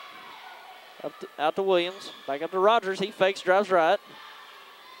right. Out to Williams. Back up to Rogers. He fakes, drives right.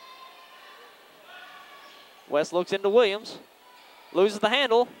 West looks into Williams. Loses the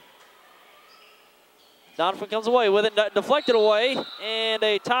handle. Doniphan comes away with it. Deflected away. And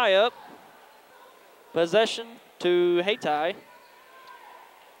a tie-up. Possession to Hayti.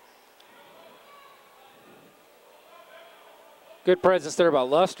 Good presence there by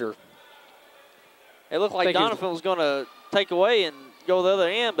Luster. It looked like Doniphan was going to take away and go the other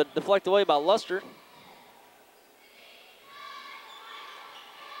end, but deflect away by Luster.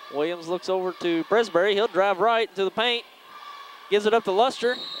 Williams looks over to Presbury. He'll drive right into the paint. Gives it up to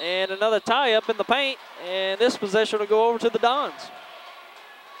Luster. And another tie up in the paint. And this possession will go over to the Dons.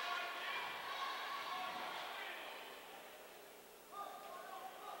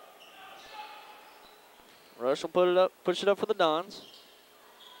 Rush will push it up for the Dons.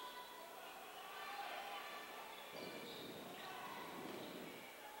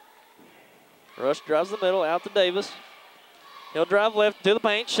 Rush drives the middle, out to Davis. He'll drive left to the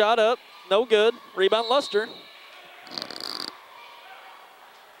paint, shot up, no good. Rebound Luster.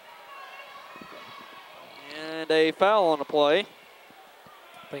 And a foul on the play.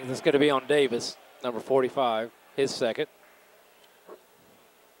 I think that's going to be on Davis, number 45, his second.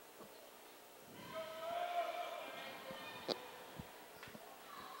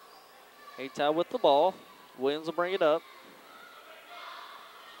 Hayti with the ball. Williams will bring it up.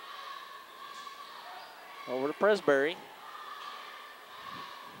 Over to Presbury.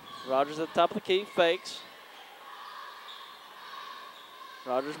 Rogers at the top of the key, fakes.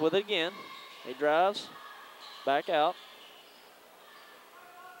 Rogers with it again. He drives, back out.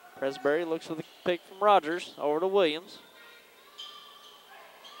 Presbury looks for the pick from Rogers, over to Williams.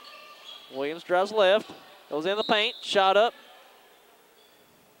 Williams drives left, goes in the paint, shot up.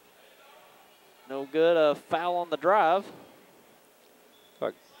 No good, a foul on the drive.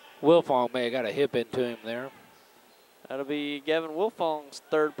 Like Wilfong may have got a hip into him there. That'll be Gavin Wilfong's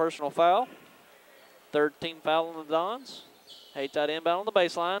third personal foul. Third team foul on the Dons. Hayti inbound on the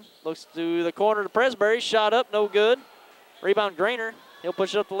baseline. Looks to the corner to Presbury. Shot up, no good. Rebound Grainer. He'll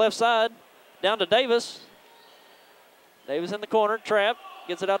push it up the left side. Down to Davis. Davis in the corner, trap.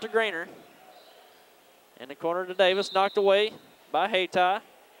 Gets it out to Grainer. In the corner to Davis, knocked away by Hayti.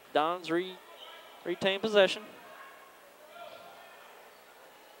 Dons retain possession.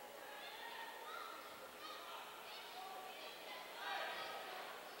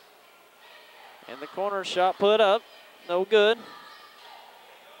 In the corner, shot put up. No good.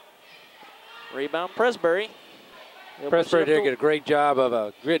 Rebound, Presbury. Presbury did get a great job of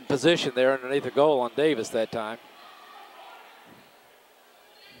a grid position there underneath the goal on Davis that time.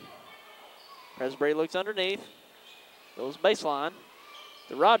 Presbury looks underneath. Goes baseline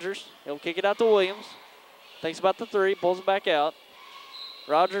to Rogers. He'll kick it out to Williams. Thinks about the three, pulls it back out.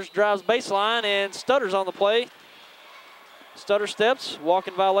 Rogers drives baseline and stutters on the play. Stutter steps,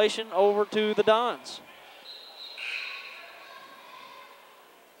 walking violation over to the Dons.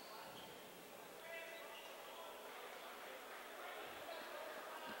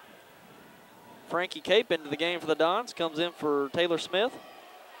 Frankie Cape into the game for the Dons, comes in for Taylor Smith.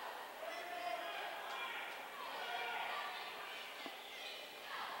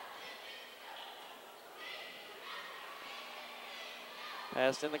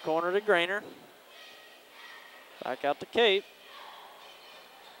 Passed in the corner to Grainer. Back out to Cape.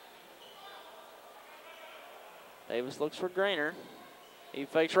 Davis looks for Grainer. He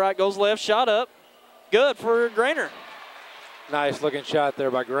fakes right, goes left, shot up. Good for Grainer. Nice looking shot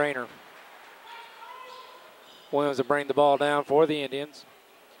there by Grainer. Williams to bring the ball down for the Indians.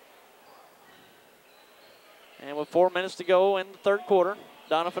 And with 4 minutes to go in the third quarter,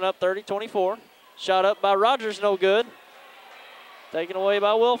 Doniphan up 30-24. Shot up by Rogers, no good. Taken away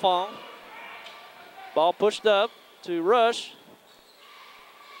by Wilfong. Ball pushed up to Rush.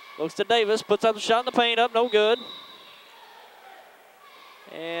 Looks to Davis, puts up the shot in the paint, up, no good.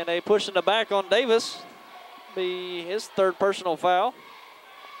 And a push in the back on Davis. Be his third personal foul.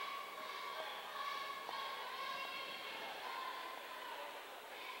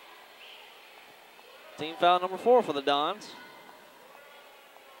 Team foul number 4 for the Dons.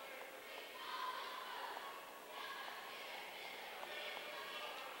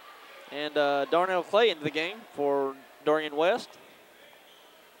 And Darnell Clay into the game for Dorian West.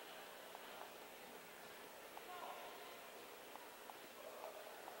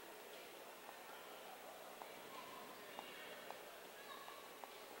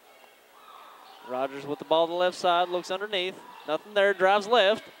 Rogers with the ball to the left side, looks underneath. Nothing there, drives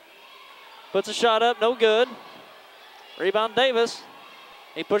left. Puts a shot up, no good. Rebound Davis.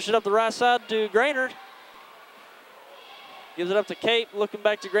 He pushes it up the right side to Grainer. Gives it up to Cape, looking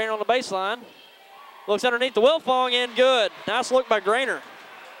back to Grainer on the baseline. Looks underneath the Wilfong and good. Nice look by Grainer.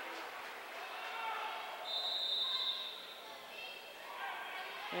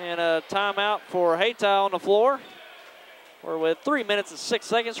 And a timeout for Hayti on the floor. We're with 3 minutes and 6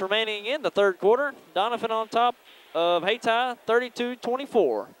 seconds remaining in the third quarter. Doniphan on top of Hayti,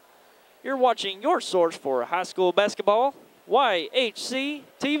 32-24. You're watching your source for high school basketball, YHC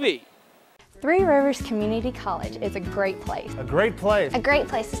TV. Three Rivers Community College is a great place. A great place. A great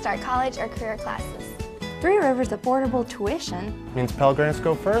place to start college or career classes. Three Rivers affordable tuition Means Pell Grants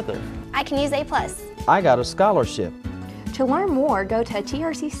go further. I can use A+. I got a scholarship. To learn more, go to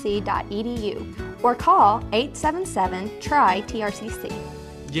trcc.edu or call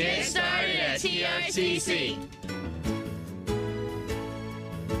 877-TRY-TRCC. Get started at TRCC.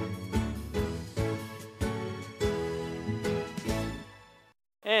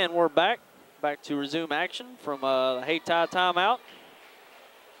 And we're back to resume action from the Hayti timeout.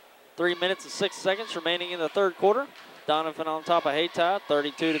 3 minutes and 6 seconds remaining in the third quarter. Doniphan on top of Hayti,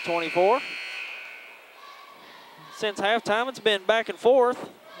 32-24. Since halftime, it's been back and forth.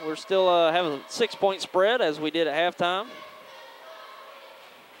 We're still having a 6-point spread as we did at halftime.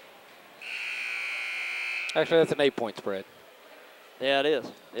 Actually, that's an 8-point spread. Yeah, it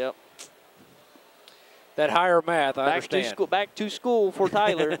is. Yep. That higher math, I understand. Back to school for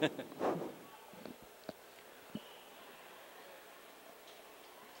Tyler.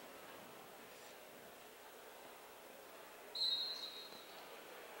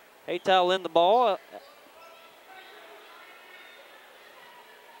 Hayti will in the ball.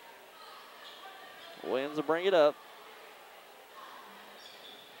 Williams will bring it up.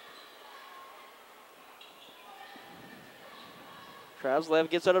 Drives left,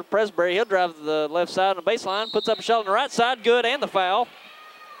 gets out of Presbury. He'll drive to the left side on the baseline, puts up a shot on the right side, good, and the foul.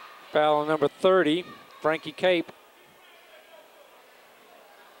 Foul on number 30, Frankie Cape.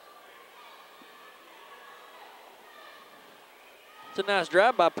 It's a nice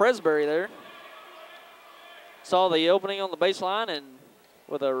drive by Presbury there. Saw the opening on the baseline and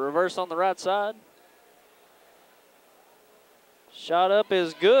with a reverse on the right side. Shot up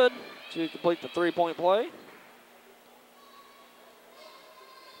is good to complete the three-point play.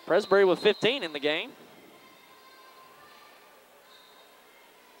 Presbury with 15 in the game.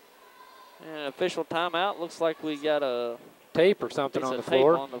 And an official timeout. Looks like we got a tape or something on the tape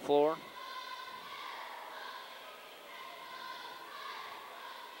floor. on the floor.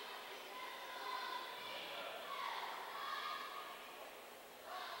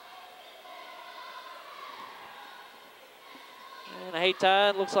 And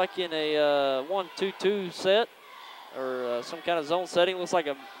Hayti looks like in a 1-2-2 set or some kind of zone setting. Looks like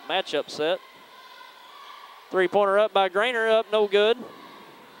a matchup set. Three-pointer up by Grainer, up no good.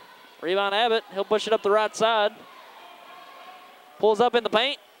 Rebound Abbott, he'll push it up the right side. Pulls up in the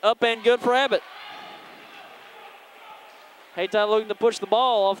paint, up and good for Abbott. Hayti looking to push the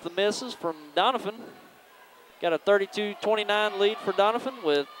ball off the misses from Doniphan. Got a 32-29 lead for Doniphan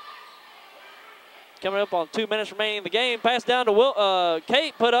with coming up on 2 minutes remaining in the game. Pass down to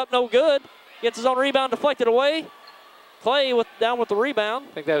Kate, put up, no good. Gets his own rebound deflected away. Clay down with the rebound.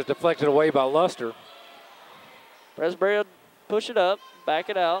 I think that was deflected away by Luster. Presbury will push it up, back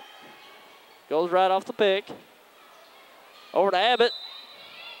it out. Goes right off the pick. Over to Abbott.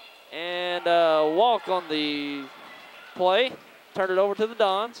 And walk on the play. Turn it over to the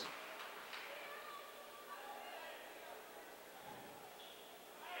Dons.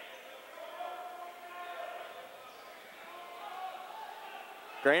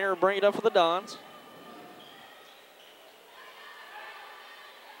 Grainer will bring it up for the Dons.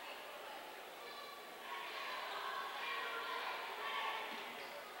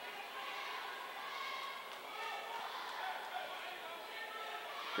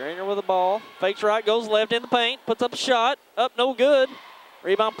 Grainer with the ball. Fakes right, goes left in the paint. Puts up a shot. Up, no good.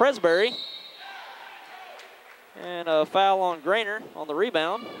 Rebound Presbury. And a foul on Grainer on the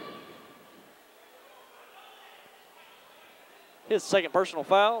rebound. His second personal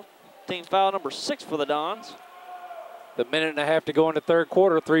foul. Team foul number 6 for the Dons. The minute and a half to go in the third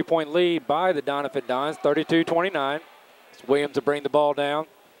quarter. 3-point lead by the Doniphan Dons, 32-29. It's Williams to bring the ball down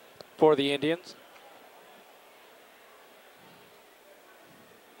for the Indians.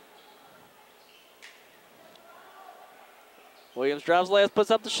 Williams drives left,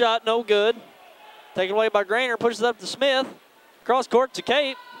 puts up the shot, no good. Taken away by Grainer, pushes it up to Smith. Cross court to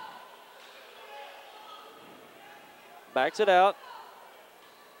Cape. Backs it out.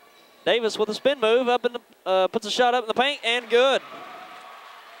 Davis with a spin move, up in the, puts a shot up in the paint, and good.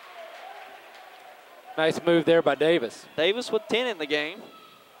 Nice move there by Davis. Davis with 10 in the game.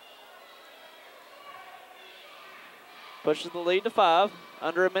 Pushes the lead to 5.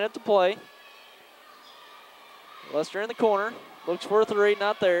 Under a minute to play. Lester in the corner. Looks for a 3,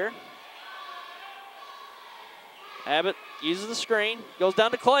 not there. Abbott uses the screen. Goes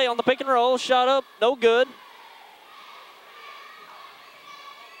down to Clay on the pick and roll. Shot up, no good.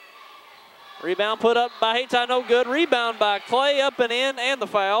 Rebound put up by Hayti, no good. Rebound by Clay, up and in, and the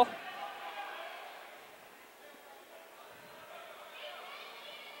foul.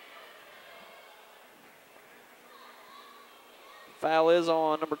 Foul is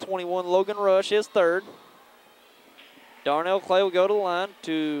on number 21, Logan Rush, his third. Darnell Clay will go to the line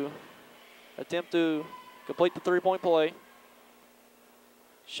to attempt to complete the three-point play.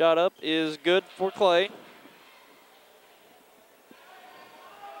 Shot up is good for Clay.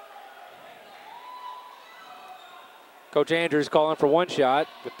 Coach Andrews calling for one shot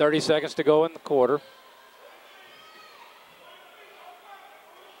with 30 seconds to go in the quarter.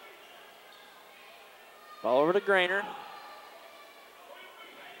 Ball over to Grainer.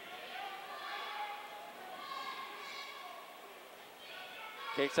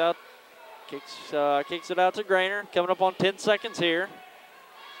 Kicks it out to Grainer. Coming up on 10 seconds here.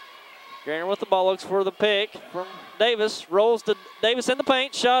 Grainer with the ball, looks for the pick from Davis. Rolls to Davis in the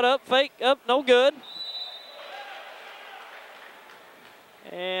paint. Shot up, fake up, no good.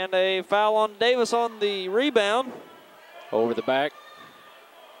 And a foul on Davis on the rebound. Over the back.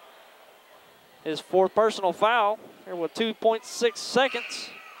 His fourth personal foul here with 2.6 seconds.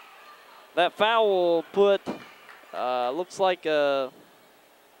 That foul will put, looks like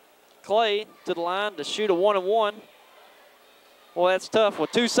Clay to the line to shoot a 1-and-1. Well, that's tough.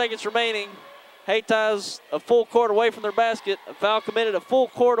 With 2 seconds remaining, Hayty's a full court away from their basket. A foul committed a full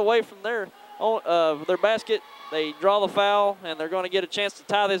court away from their basket. They draw the foul, and they're going to get a chance to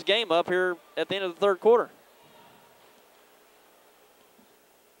tie this game up here at the end of the third quarter.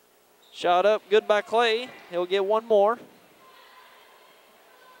 Shot up, good by Clay. He'll get one more.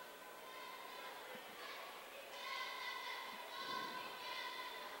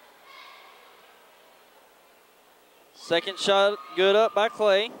 Second shot, good up by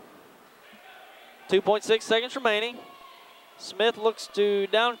Clay. 2.6 seconds remaining. Smith looks to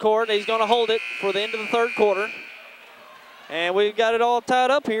down court. He's going to hold it for the end of the third quarter. And we've got it all tied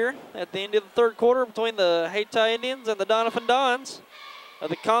up here at the end of the third quarter between the Hayti Indians and the Doniphan Dons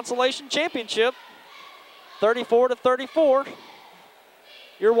of the Consolation Championship, 34-34.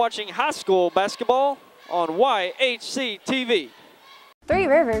 You're watching high school basketball on YHC TV. Three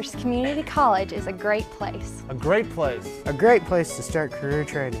Rivers Community College is a great place. A great place. A great place to start career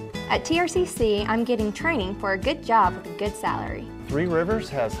training. At TRCC, I'm getting training for a good job with a good salary. Three Rivers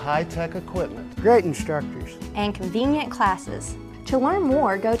has high-tech equipment. Great instructors. And convenient classes. To learn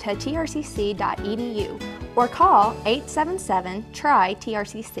more, go to trcc.edu or call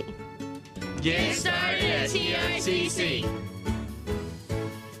 877-TRY-TRCC. Get started at TRCC.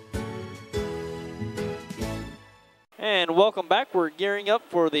 And welcome back. We're gearing up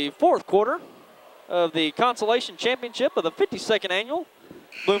for the fourth quarter of the Consolation Championship of the 52nd Annual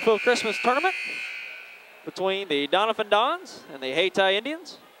Bloomfield Christmas Tournament between the Doniphan Dons and the Hayti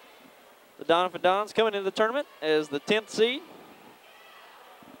Indians. The Doniphan Dons coming into the tournament as the 10th seed,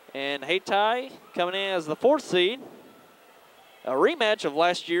 and Hayti coming in as the 4th seed. A rematch of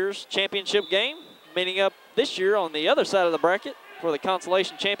last year's championship game, meeting up this year on the other side of the bracket for the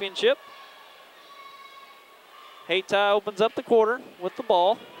Consolation Championship. Hayti opens up the quarter with the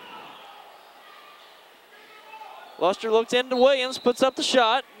ball. Luster looks into Williams, puts up the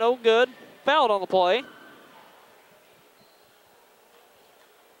shot, no good. Fouled on the play.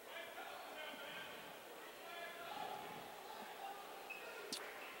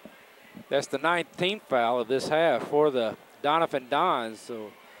 That's the 19th foul of this half for the Doniphan Dons.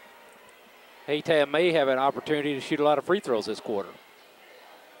 So Hayti may have an opportunity to shoot a lot of free throws this quarter.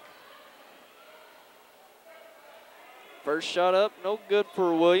 First shot up, no good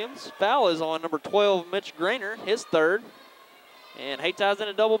for Williams. Foul is on number 12, Mitch Grainer, his third. And Hayty's in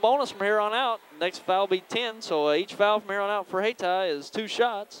a double bonus from here on out. Next foul will be 10, so each foul from here on out for Hayti is 2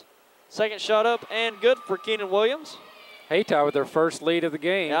 shots. Second shot up and good for Keenan Williams. Hayti with their first lead of the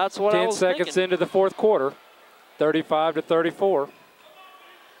game. Yeah, that's what I was 10 seconds thinking. into the fourth quarter, 35-34.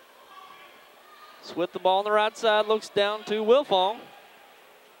 With the ball on the right side, looks down to Wilfong.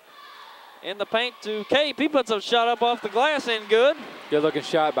 In the paint to Cape. He puts a shot up off the glass and good. Good looking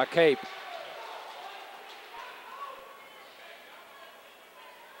shot by Cape.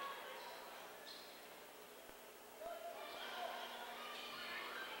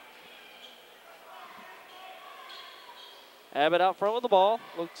 Abbott out front with the ball.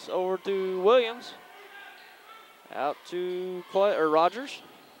 Looks over to Williams. Out to Rogers.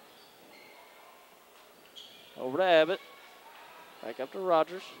 Over to Abbott. Back up to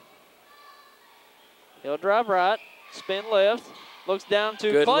Rogers. He'll drive right. Spin left. Looks down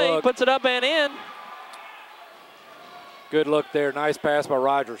to Good Clay. look. Puts it up and in. Good look there. Nice pass by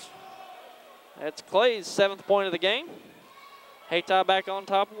Rogers. That's Clay's 7th point of the game. Hayti back on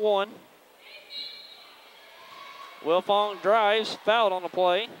top of 1. Wilfong drives, fouled on the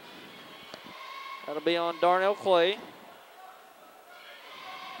play. That'll be on Darnell Clay.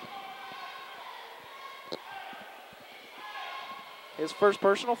 His first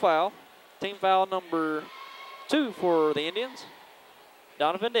personal foul. Team foul number 2 for the Indians.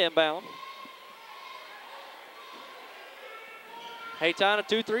 Doniphan to inbound. Hayti on a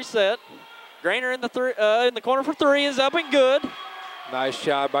 2-3 set. Grainer in the corner for 3 is up and good. Nice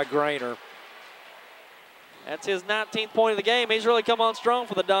shot by Grainer. That's his 19th point of the game. He's really come on strong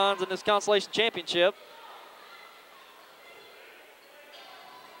for the Dons in this Consolation Championship.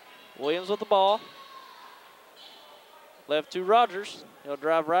 Williams with the ball. Left to Rogers. He'll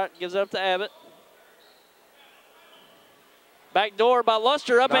drive right, gives it up to Abbott. Back door by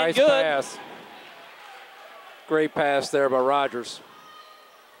Luster, up Nice and good. pass. Great pass there by Rogers.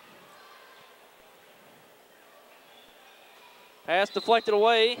 Pass deflected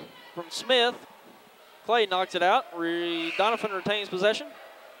away from Smith. Clay knocks it out. Doniphan retains possession.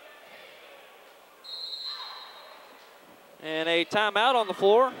 And a timeout on the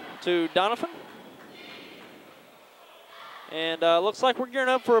floor to Doniphan. And looks like we're gearing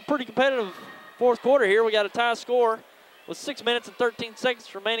up for a pretty competitive fourth quarter here. We got a tie score with 6 minutes and 13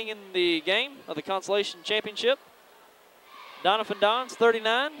 seconds remaining in the game of the Consolation Championship. Doniphan Dons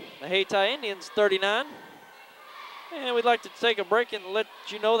 39, the Hayti Indians 39. And we'd like to take a break and let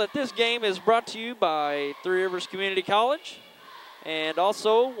you know that this game is brought to you by Three Rivers Community College and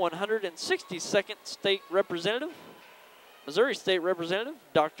also 162nd State Representative, Missouri State Representative,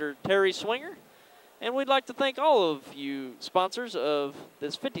 Dr. Terry Swinger. And we'd like to thank all of you sponsors of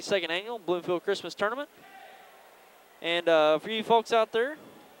this 52nd Annual Bloomfield Christmas Tournament. And for you folks out there,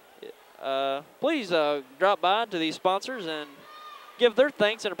 please drop by to these sponsors and give their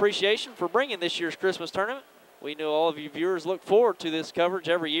thanks and appreciation for bringing this year's Christmas tournament. We know all of you viewers look forward to this coverage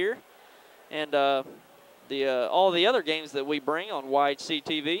every year, and all the other games that we bring on YHC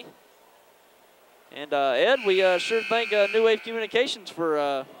TV. And Ed, we sure thank New Wave Communications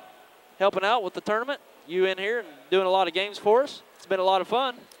for helping out with the tournament. You in here and doing a lot of games for us. It's been a lot of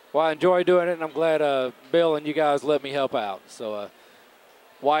fun. Well, I enjoy doing it, and I'm glad Bill and you guys let me help out. So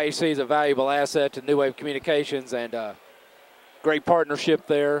YAC is a valuable asset to New Wave Communications and great partnership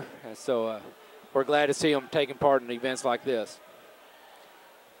there. And so we're glad to see them taking part in events like this.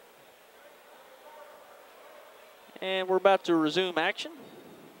 And we're about to resume action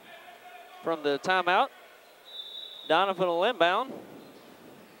from the timeout. Doniphan will inbound.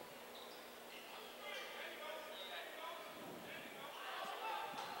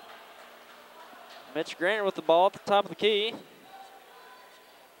 Mitch Granter with the ball at the top of the key.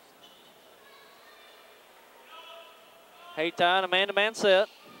 Hayti in a man-to-man set.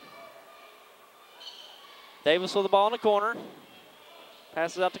 Davis with the ball in the corner.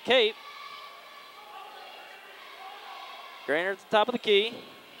 Passes out to Cape. Granter at the top of the key.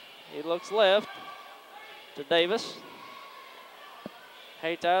 He looks left to Davis.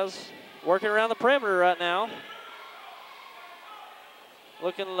 Hayty's working around the perimeter right now.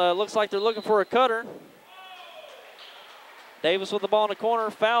 Looks like they're looking for a cutter. Davis with the ball in the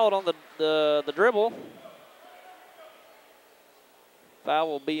corner, fouled on the dribble. Foul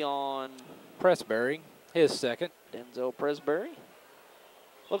will be on Pressberry, his second. Denzel Pressberry.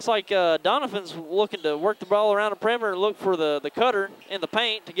 Looks like Doniphan's looking to work the ball around the perimeter and look for the cutter in the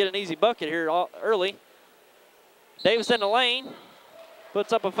paint to get an easy bucket here early. Davis in the lane,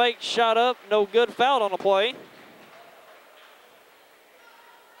 puts up a fake shot up, no good, fouled on the play.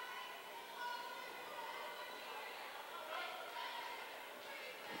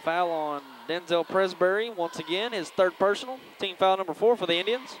 Foul on Denzel Pressberry once again, his third personal. Team foul number 4 for the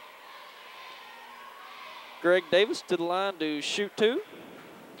Indians. Greg Davis to the line to shoot 2.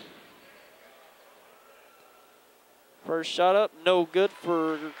 First shot up, no good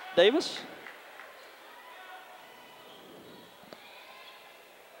for Davis.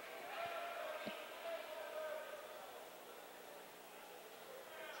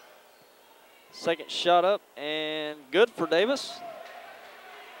 Second shot up and good for Davis.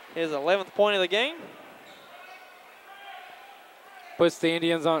 His 11th point of the game. Puts the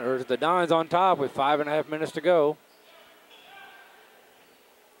Indians on, or the Dons on top with 5.5 minutes to go.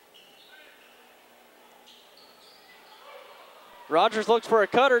 Rogers looks for a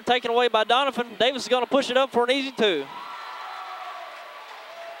cutter, taken away by Doniphan. Davis is going to push it up for an easy 2.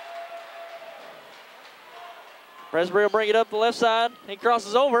 Pressberry will bring it up the left side. He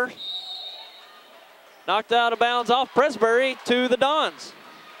crosses over. Knocked out of bounds off Pressberry to the Dons.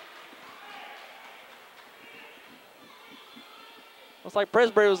 Looks like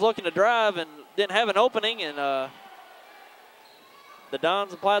Pressberry was looking to drive and didn't have an opening, and the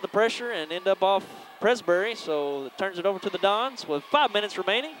Dons applied the pressure and end up off Pressberry, so it turns it over to the Dons with 5 minutes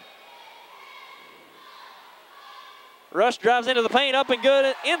remaining. Rush drives into the paint, up and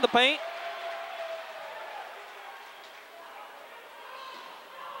good in the paint.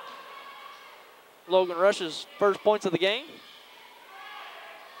 Logan Rush's first points of the game.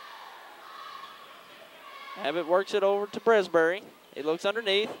 Abbott works it over to Pressberry. He looks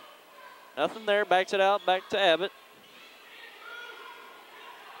underneath. Nothing there. Backs it out. Back to Abbott.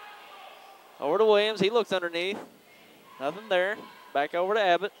 Over to Williams. He looks underneath. Nothing there. Back over to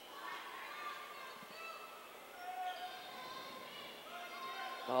Abbott.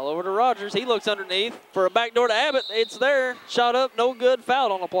 All over to Rogers. He looks underneath for a backdoor to Abbott. It's there. Shot up. No good.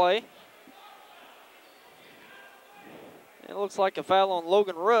 Fouled on the play. It looks like a foul on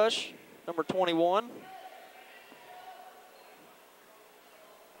Logan Rush, number 21.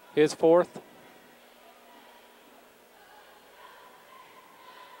 His 4th.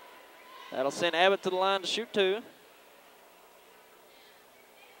 That'll send Abbott to the line to shoot 2.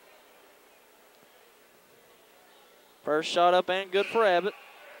 First shot up and good for Abbott.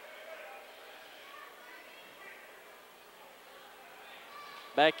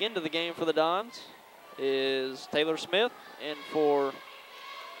 Back into the game for the Dons is Taylor Smith, and for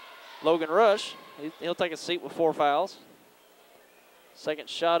Logan Rush, he'll take a seat with 4 fouls. Second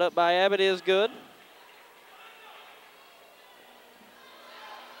shot up by Abbott is good.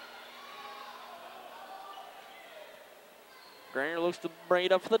 Granter looks to bring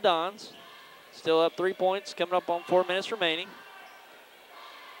it up for the Dons. Still up 3 points, coming up on 4 minutes remaining.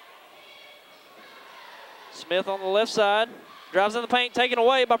 Smith on the left side, drives in the paint, taken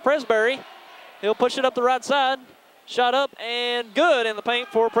away by Pressberry. He'll push it up the right side. Shot up and good in the paint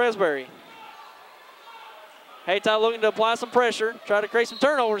for Pressberry. Hayti looking to apply some pressure, try to create some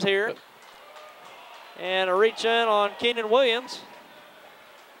turnovers here. And a reach in on Keenan Williams.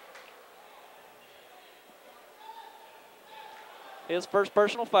 His first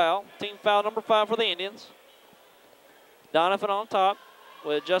personal foul. Team foul number 5 for the Indians. Doniphan on top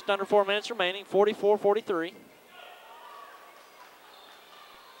with just under 4 minutes remaining, 44-43.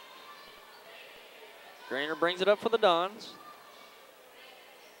 Granter brings it up for the Dons.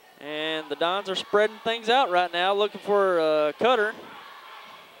 And the Dons are spreading things out right now, looking for Cutter.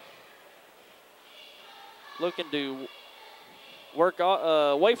 Looking to work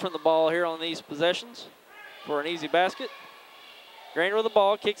away from the ball here on these possessions for an easy basket. Grainer with the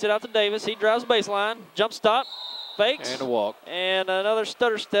ball, kicks it out to Davis. He drives baseline, jump stop, fakes. And a walk. And another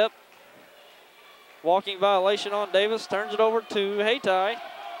stutter step. Walking violation on Davis, turns it over to Hayti.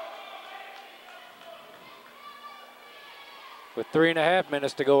 With 3.5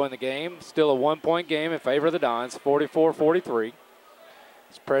 minutes to go in the game, still a 1-point game in favor of the Dons, 44-43.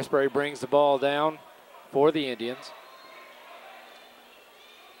 As Pressbury brings the ball down for the Indians.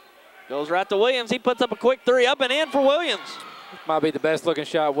 Goes right to Williams. He puts up a quick three, up and in for Williams. Might be the best looking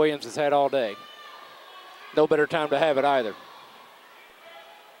shot Williams has had all day. No better time to have it either.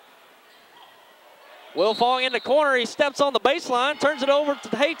 Will falling in the corner. He steps on the baseline, turns it over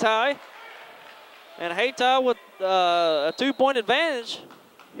to Hayti. And Hayti with a 2-point advantage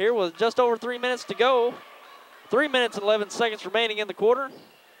here with just over 3 minutes to go. 3 minutes and 11 seconds remaining in the quarter.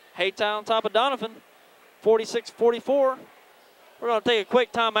 Hayti on top of Doniphan, 46-44. We're going to take a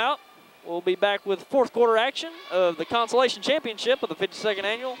quick timeout. We'll be back with fourth quarter action of the Consolation Championship of the 52nd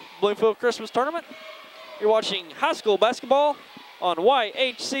Annual Bloomfield Christmas Tournament. You're watching high school basketball on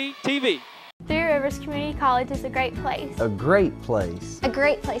YHC TV. Three Rivers Community College is a great place. A great place. A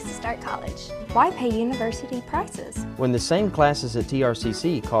great place to start college. Why pay university prices? When the same classes at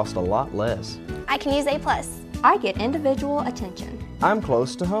TRCC cost a lot less. I can use A+. I get individual attention. I'm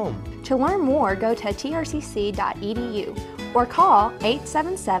close to home. To learn more, go to trcc.edu or call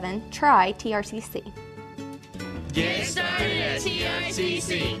 877-TRY-TRCC. Get started at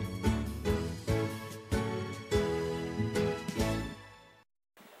TRCC.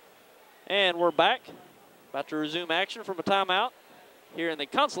 And we're back. About to resume action from a timeout here in the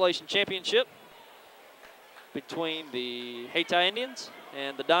Consolation Championship between the Hayti Indians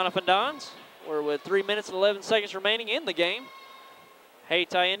and the Doniphan Dons. We're with 3 minutes and 11 seconds remaining in the game.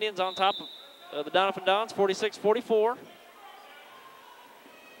 Hayti Indians on top of the Doniphan Dons, 46-44.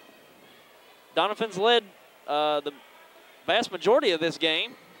 Doniphan's led the vast majority of this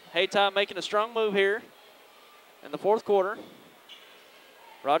game. Hayti making a strong move here in the fourth quarter.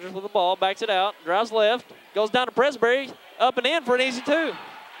 Rogers with the ball, backs it out, drives left, goes down to Pressbury, up and in for an easy two.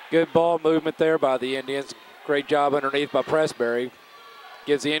 Good ball movement there by the Indians. Great job underneath by Pressbury.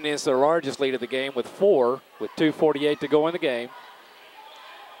 Gives the Indians the largest lead of the game with 4, with 2:48 to go in the game.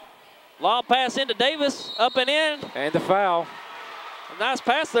 Long pass into Davis, up and in. And the foul. A nice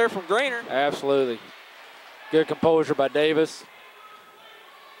pass there from Grainer. Absolutely. Good composure by Davis.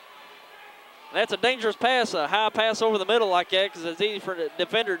 That's a dangerous pass, a high pass over the middle like that, because it's easy for the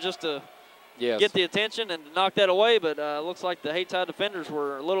defender just to get the attention and knock that away, but looks like the Hayti defenders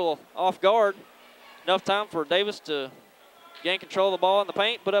were a little off guard. Enough time for Davis to gain control of the ball in the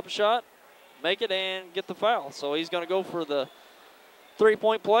paint, put up a shot, make it, and get the foul. So he's going to go for the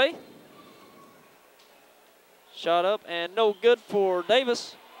three-point play. Shot up and no good for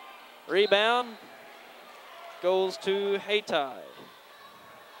Davis. Rebound goes to Hayti.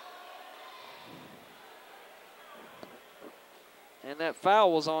 And that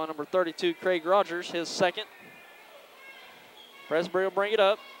foul was on number 32, Craig Rogers, his second. Pressbury will bring it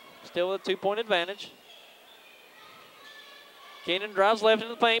up, still with a 2-point advantage. Keenan drives left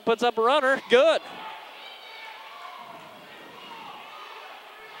into the paint, puts up a runner, good.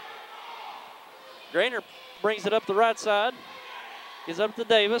 Grainer brings it up the right side, gives up to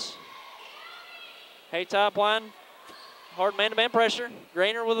Davis. Hayti applying hard man-to-man pressure.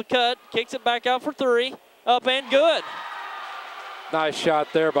 Grainer with a cut, kicks it back out for three, up and good. Nice shot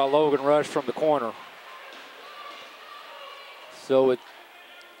there by Logan Rush from the corner. So with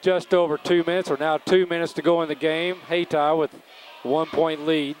just over 2 minutes, or now 2 minutes to go in the game, Hayti with a 1-point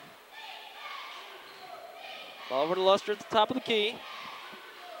lead. Ball over to Luster at the top of the key.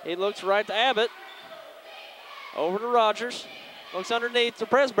 He looks right to Abbott. Over to Rogers. Looks underneath to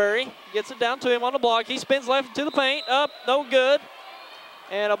Pressbury. Gets it down to him on the block. He spins left into the paint. Up, no good.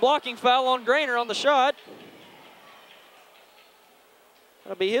 And a blocking foul on Grainer on the shot.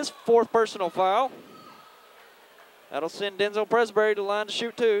 That'll be his fourth personal foul. That'll send Denzel Pressbury to the line to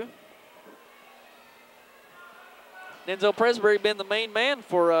shoot two. Denzel Pressbury been the main man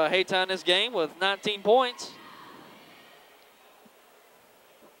for Hayti in this game with 19 points.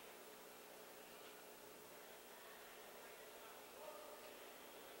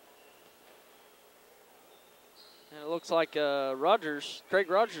 And it looks like Craig Rogers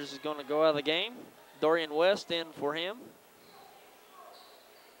is going to go out of the game. Dorian West in for him.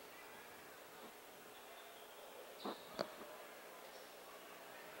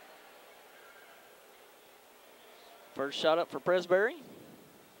 First shot up for Pressbury.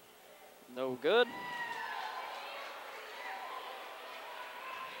 No good.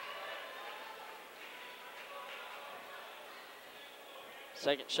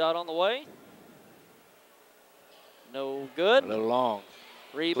 Second shot on the way. No good. A little long.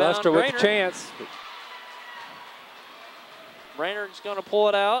 Rebound, Lester with a Grainer. chance. Brainerd's going to pull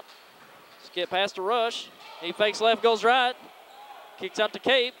it out. Skip past the rush. He fakes left, goes right. Kicks out to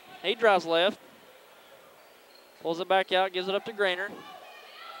Cape. He drives left. Pulls it back out, gives it up to Grainer.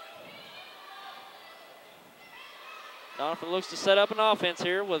 Doniphan looks to set up an offense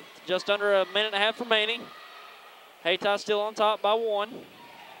here with just under a minute and a half remaining. Hayti still on top by 1.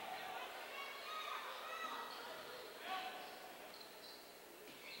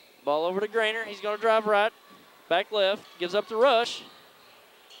 Ball over to Grainer. He's going to drive right. Back left. Gives up the rush.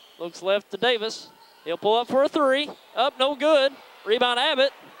 Looks left to Davis. He'll pull up for a 3. Up, no good. Rebound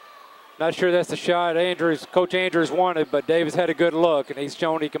Abbott. Not sure that's the shot Coach Andrews wanted, but Davis had a good look, and he's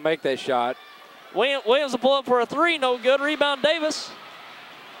shown he can make that shot. Williams will pull up for a 3. No good. Rebound Davis.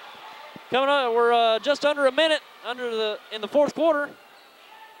 Coming up, we're just under a minute in the fourth quarter.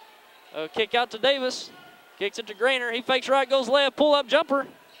 Kick out to Davis. Kicks it to Grainer. He fakes right, goes left. Pull up jumper.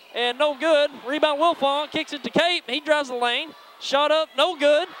 And no good. Rebound Wilfong. Kicks it to Cape. He drives the lane. Shot up. No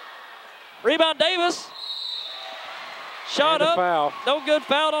good. Rebound Davis. Shot up. Foul. No good.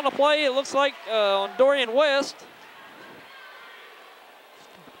 Fouled on the play. It looks like on Dorian West.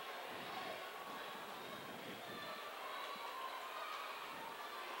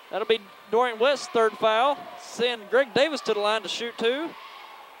 That'll be Dorian West's 3rd foul. Send Greg Davis to the line to shoot 2.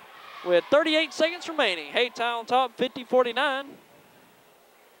 With 38 seconds remaining. Hayti on top, 50-49.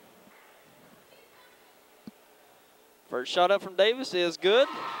 First shot up from Davis is good.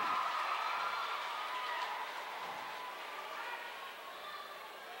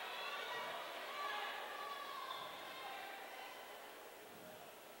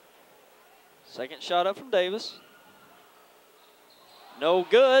 Second shot up from Davis. No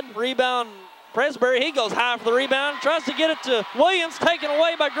good. Rebound Presbury. He goes high for the rebound. Tries to get it to Williams. Taken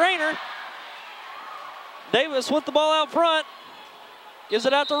away by Grainer. Davis with the ball out front. Gives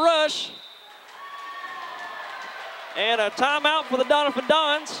it out to Rush. And a timeout for the Doniphan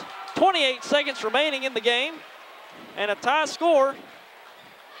Dons. 28 seconds remaining in the game. And a tie score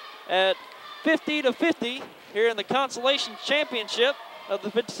at 50-50 here in the Consolation Championship of the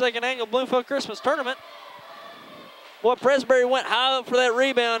 52nd Annual Bloomfield Christmas Tournament. Boy, Presbury went high up for that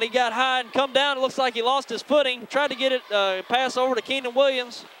rebound. He got high and come down. It looks like he lost his footing. Tried to get it, pass over to Keenan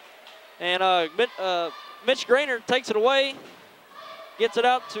Williams. And Mitch Grainer takes it away. Gets it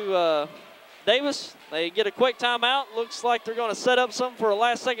out to Davis. They get a quick timeout. Looks like they're going to set up something for a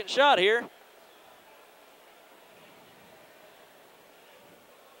last-second shot here.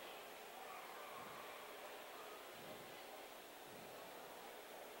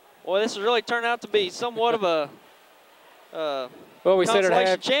 Boy, this has really turned out to be somewhat of a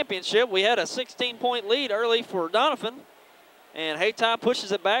Consolation Championship. We had a 16-point lead early for Doniphan, and Hayti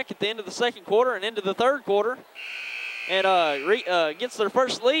pushes it back at the end of the second quarter and into the third quarter, and gets their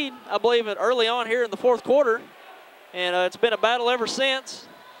first lead, I believe, early on here in the fourth quarter, and it's been a battle ever since.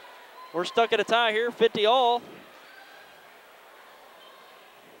 We're stuck at a tie here, 50-all.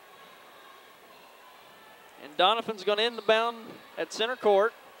 And Doniphan's going to inbound at center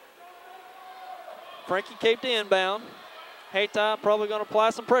court. Frankie Cape to inbound. Hayti probably going to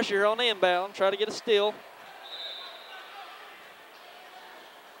apply some pressure here on the inbound, try to get a steal.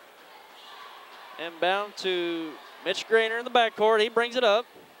 Inbound to Mitch Grainer in the backcourt. He brings it up.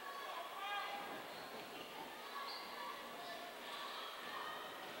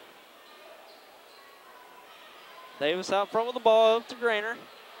 Davis out front with the ball up to Grainer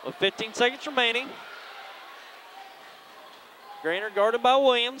with 15 seconds remaining. Grainer guarded by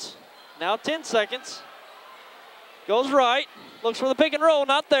Williams. Now 10 seconds. Goes right. Looks for the pick and roll.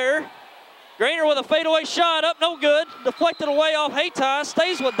 Not there. Grainer with a fadeaway shot. Up, no good. Deflected away off Hayti.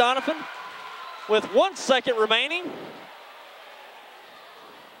 Stays with Doniphan with 1 second remaining.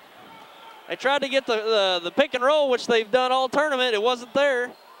 They tried to get the pick and roll, which they've done all tournament. It wasn't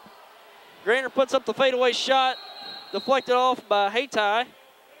there. Grainer puts up the fadeaway shot. Deflected off by Hayti.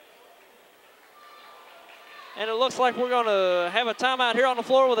 And it looks like we're going to have a timeout here on the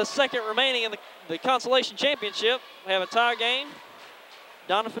floor with a second remaining in the Consolation Championship. We have a tie game.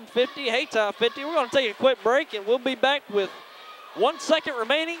 Doniphan 50, Hayti 50. We're going to take a quick break, and we'll be back with 1 second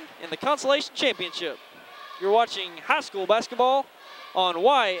remaining in the Consolation Championship. You're watching high school basketball on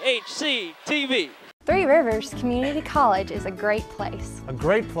YHC TV. Three Rivers Community College is a great place. A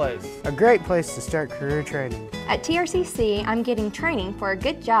great place. A great place to start career training. At TRCC, I'm getting training for a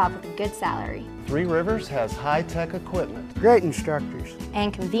good job with a good salary. Three Rivers has high-tech equipment. Great instructors.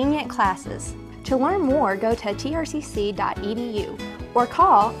 And convenient classes. To learn more, go to trcc.edu or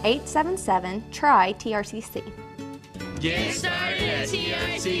call 877-TRY-TRCC. Get started at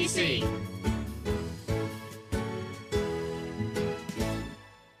TRCC.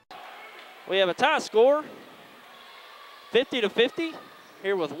 We have a tie score, 50-50,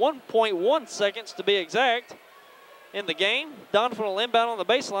 here with 1.1 seconds to be exact in the game. Doniphan will inbound on the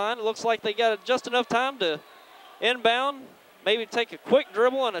baseline. It looks like they got just enough time to inbound, maybe take a quick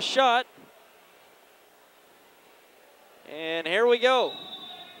dribble and a shot. And here we go.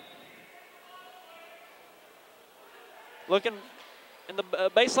 Looking in the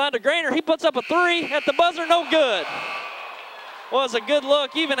baseline to Grainer. He puts up a three at the buzzer, no good. Was a good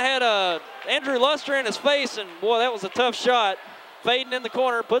look. Even had Andrew Luster in his face, and boy, that was a tough shot. Fading in the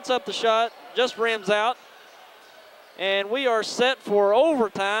corner, puts up the shot, just rims out. And we are set for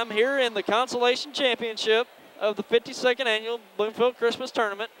overtime here in the Consolation Championship of the 52nd Annual Bloomfield Christmas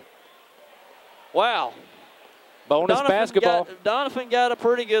Tournament. Wow. Bonus basketball. Doniphan got a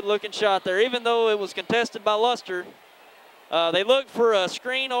pretty good looking shot there, even though it was contested by Luster. They looked for a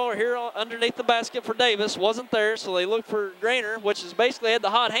screen over here underneath the basket for Davis. Wasn't there, so they looked for Grainer, which has basically had the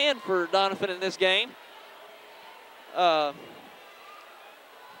hot hand for Doniphan in this game.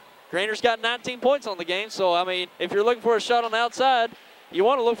 Grainer's got 19 points on the game, so, I mean, if you're looking for a shot on the outside, you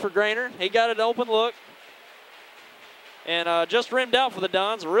want to look for Grainer. He got an open look. And just rimmed out for the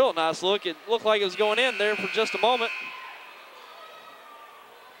Dons. A real nice look. It looked like it was going in there for just a moment.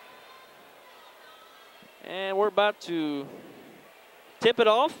 And we're about to tip it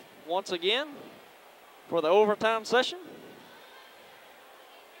off once again for the overtime session.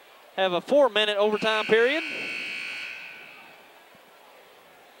 Have a 4-minute overtime period.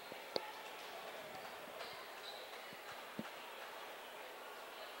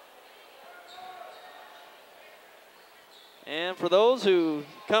 And for those who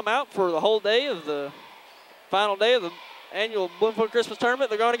come out for the whole day of the final day of the annual Bloomfield Christmas Tournament,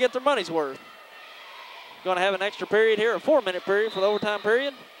 they're going to get their money's worth. Going to have an extra period here, a 4-minute period for the overtime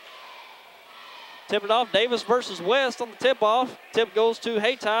period. Tip it off, Davis versus West on the tip-off. Tip goes to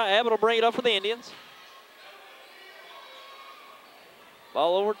Hayti. Abbott will bring it up for the Indians.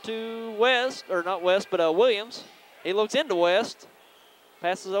 Ball over to West, or not West, but Williams. He looks into West.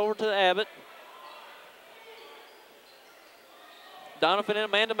 Passes over to Abbott. Doniphan in a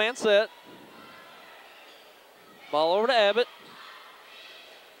man-to-man set. Ball over to Abbott.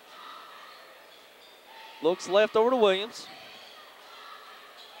 Looks left over to Williams.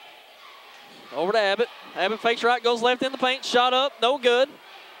 Over to Abbott. Abbott fakes right, goes left in the paint. Shot up, no good.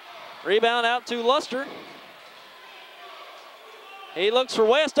 Rebound out to Luster. He looks for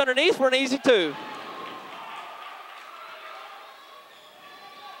West underneath for an easy two.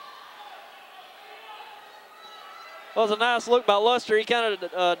 That was a nice look by Luster. He kind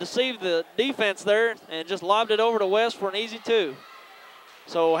of deceived the defense there and just lobbed it over to West for an easy two.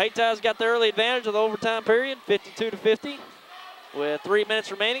 So Hayti's got the early advantage of the overtime period, 52-50, with 3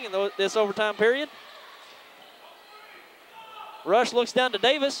 minutes remaining in this overtime period. Rush looks down to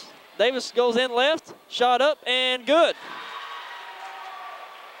Davis. Davis goes in left, shot up, and good.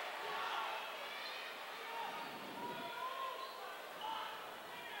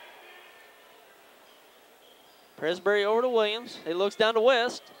 Presbury over to Williams. He looks down to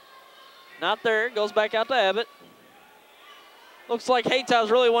West. Not there, goes back out to Abbott. Looks like Hayti's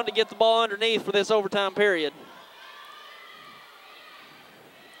really wanting to get the ball underneath for this overtime period.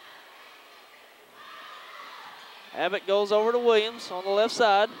 Abbott goes over to Williams on the left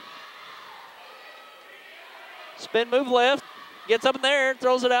side. Spin move left. Gets up in the air,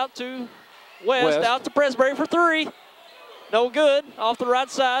 throws it out to West. Out to Presbury for three. No good, off the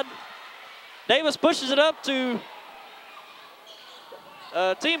right side. Davis pushes it up to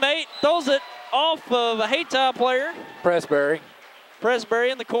a teammate, throws it off of a Hayti player. Presbury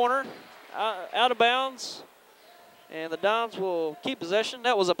in the corner, out of bounds, and the Dons will keep possession.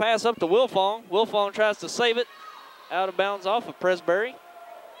 That was a pass up to Wilfong. Wilfong tries to save it, out of bounds off of Presbury.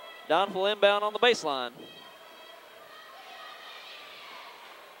 Doniphan will inbound on the baseline.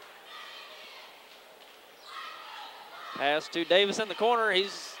 Pass to Davis in the corner.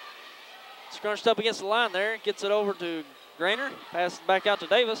 He's scrunched up against the line there. Gets it over to Grainer. Passes back out to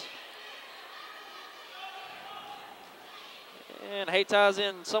Davis. And Hayti's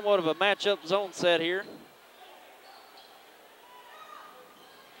in somewhat of a matchup zone set here.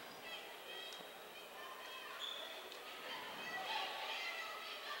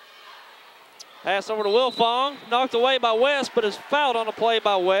 Pass over to Wilfong, knocked away by West, but is fouled on the play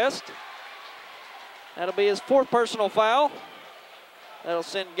by West. That'll be his 4th personal foul. That'll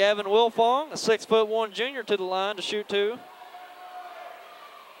send Gavin Wilfong, a 6'1" junior, to the line to shoot 2.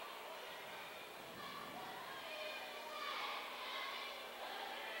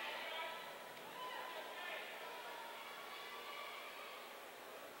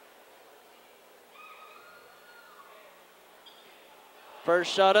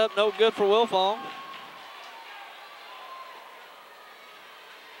 First shot up, no good for Wilfong.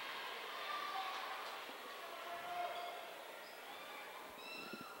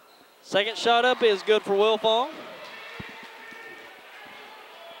 Second shot up is good for Wilfong.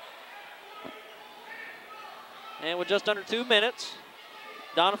 And with just under 2 minutes,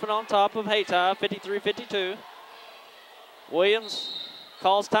 Doniphan on top of Hayti, 53-52. Williams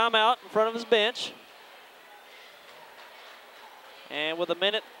calls timeout in front of his bench. And with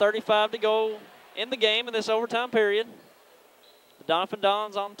 1:35 to go in the game in this overtime period, the Doniphan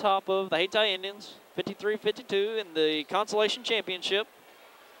Dons on top of the Hayti Indians, 53-52 in the Consolation Championship.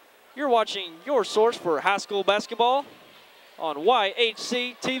 You're watching your source for high school basketball on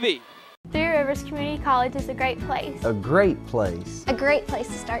YHC TV. Three Rivers Community College is a great place. A great place. A great place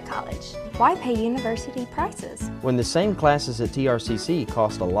to start college. Why pay university prices? When the same classes at TRCC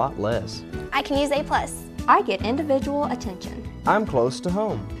cost a lot less. I can use A+. I get individual attention. I'm close to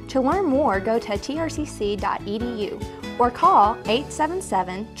home. To learn more, go to trcc.edu or call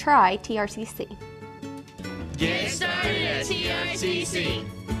 877-TRY-TRCC. Get started at TRCC.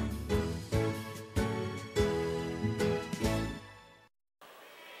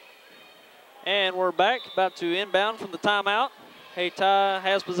 And we're back, about to inbound from the timeout. Hayti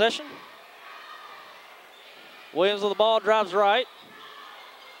has possession. Williams with the ball, drives right.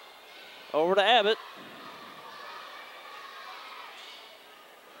 Over to Abbott.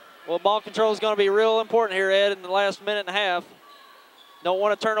 Well, ball control is going to be real important here, Ed, in the last minute and a half. Don't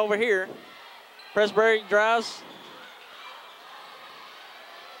want to turn over here. Presbury drives.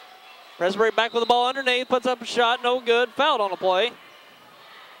 Presbury back with the ball underneath, puts up a shot, no good. Fouled on the play.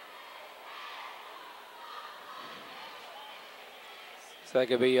 So that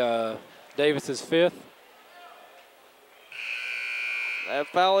could be Davis's 5th. That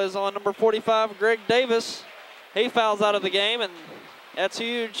foul is on number 45, Greg Davis. He fouls out of the game, and that's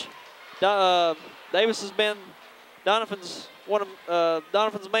huge. Davis has been Doniphan's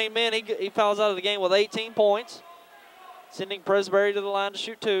main man. He fouls out of the game with 18 points, sending Presbury to the line to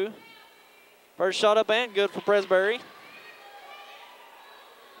shoot 2. First shot up and good for Presbury.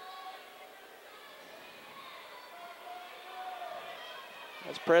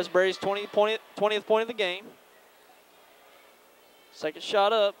 That's Presbury's 20th point of the game. Second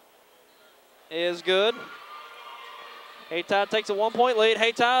shot up is good. Hayti takes a 1-point lead.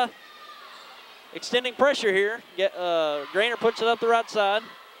 Hayti extending pressure here. Grainer puts it up the right side.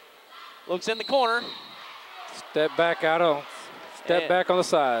 Looks in the corner. Step back on the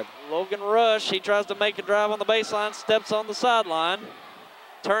side. Logan Rush, he tries to make a drive on the baseline, steps on the sideline.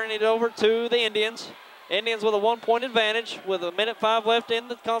 Turning it over to the Indians. Indians with a 1-point advantage with 1:05 left in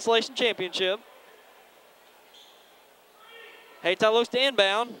the Consolation Championship. Hayti looks to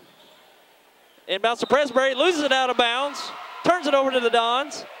inbound. Inbounds to Presbury, loses it out of bounds, turns it over to the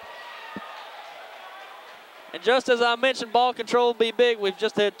Dons. And just as I mentioned, ball control will be big. We've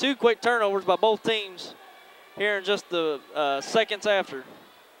just had 2 quick turnovers by both teams here in just the seconds after.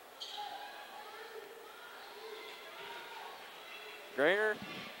 Grainer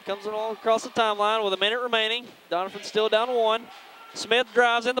comes along across the timeline with 1 minute remaining. Doniphan still down 1. Smith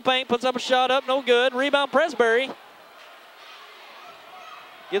drives in the paint, puts up a shot up, no good. Rebound Presbury.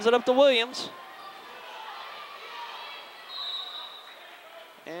 Gives it up to Williams.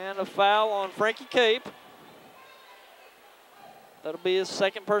 And a foul on Frankie Cape. That'll be his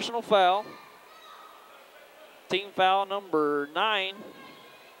 2nd personal foul. Team foul number 9.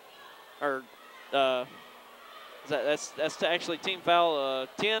 Or that's actually team foul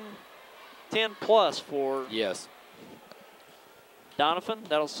 10 plus for Doniphan.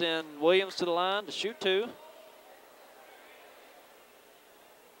 That'll send Williams to the line to shoot 2.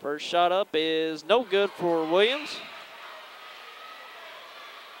 First shot up is no good for Williams.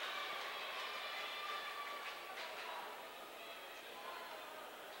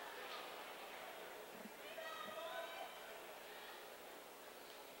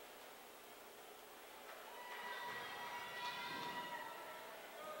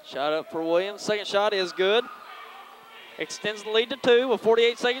 Shot up for Williams. Second shot is good. Extends the lead to 2 with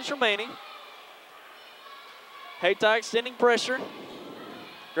 48 seconds remaining. Hayti extending pressure.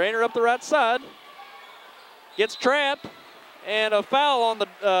 Grainer up the right side. Gets trapped. And a foul on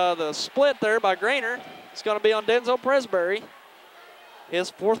the split there by Grainer. It's going to be on Denzel Presbury. His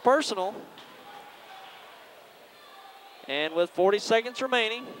fourth personal. And with 40 seconds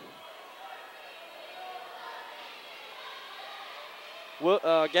remaining,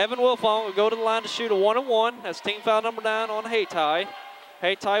 Gavin Wilfong will go to the line to shoot a 1-on-1. That's team foul number 9 on Hayti.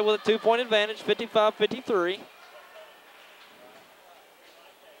 Hayti with a 2-point advantage, 55-53.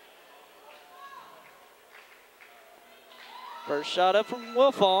 First shot up from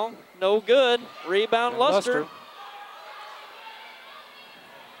Wilfong, no good. Rebound Luster.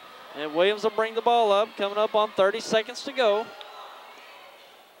 And Williams will bring the ball up, coming up on 30 seconds to go.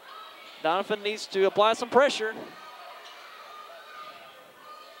 Doniphan needs to apply some pressure.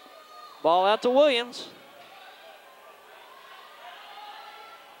 Ball out to Williams.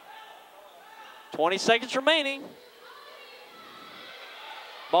 20 seconds remaining.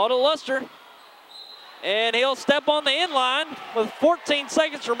 Ball to Luster. And he'll step on the end line with 14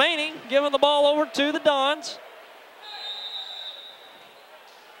 seconds remaining, giving the ball over to the Dons.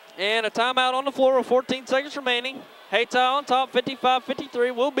 And a timeout on the floor with 14 seconds remaining. Hayti on top,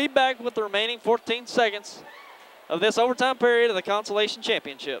 55-53. We'll be back with the remaining 14 seconds of this overtime period of the Consolation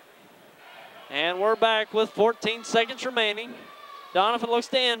Championship. And we're back with 14 seconds remaining. Doniphan looks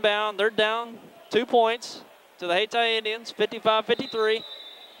to inbound. They're down 2 points to the Hayti Indians, 55-53.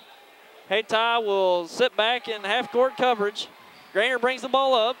 Hayti will sit back in half-court coverage. Grainer brings the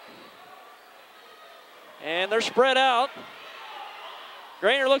ball up. And they're spread out.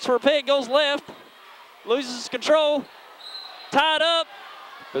 Grainer looks for a pick, goes left, loses control, tied up.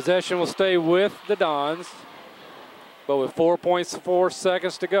 Possession will stay with the Dons, but with 4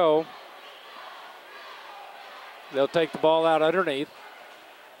 seconds to go, they'll take the ball out underneath.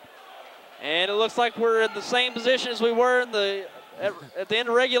 And it looks like we're in the same position as we were in at the end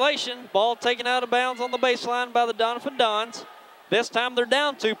of regulation. Ball taken out of bounds on the baseline by the Doniphan Dons. This time they're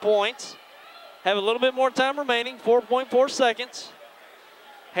down 2 points. Have a little bit more time remaining, 4.4 seconds.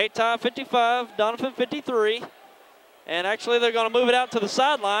 Hayti 55, Doniphan 53. And actually they're going to move it out to the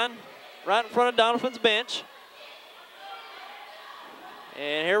sideline, right in front of Doniphan's bench.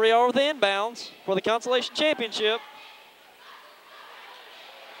 And here we are with the inbounds for the Consolation Championship.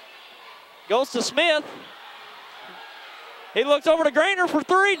 Goes to Smith. He looks over to Grainer for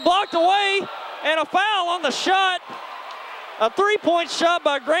 3, blocked away, and a foul on the shot. A 3-point shot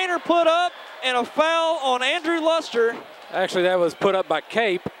by Grainer put up, and a foul on Andrew Luster. Actually, that was put up by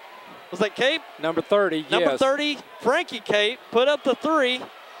Cape. Was that Cape? Number 30, Number 30, Frankie Cape, put up the 3.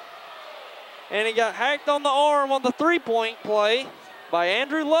 And he got hacked on the arm on the 3-point play by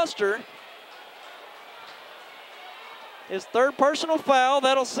Andrew Luster. His third personal foul.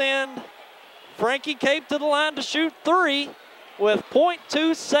 That'll send Frankie Cape to the line to shoot 3 with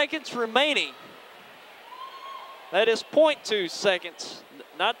 0.2 seconds remaining. That is 0.2 seconds.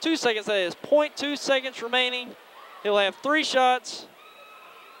 Not 2 seconds, that is 0.2 seconds remaining. He'll have 3 shots.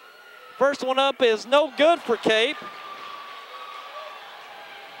 First one up is no good for Cape.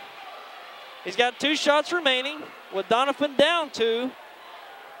 He's got 2 shots remaining with Doniphan down 2.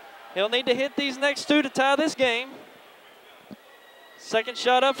 He'll need to hit these next 2 to tie this game. Second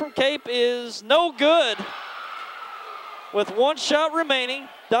shot up from Cape is no good. With 1 shot remaining,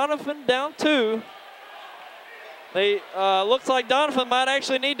 Doniphan down 2. Looks like Doniphan might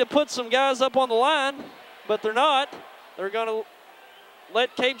actually need to put some guys up on the line, but they're not. They're going to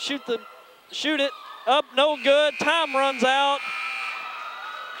let Cape shoot it. Up, no good. Time runs out.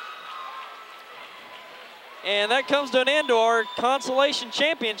 And that comes to an end to our Consolation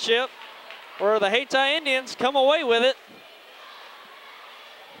Championship, where the Hayti Indians come away with it.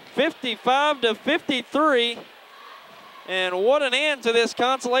 55-53. And what an end to this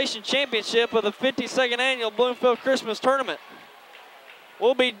Consolation Championship of the 52nd Annual Bloomfield Christmas Tournament.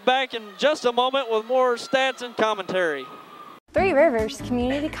 We'll be back in just a moment with more stats and commentary. Three Rivers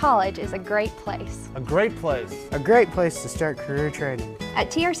Community College is a great place. A great place. A great place to start career training.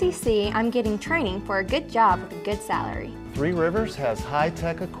 At TRCC, I'm getting training for a good job with a good salary. Three Rivers has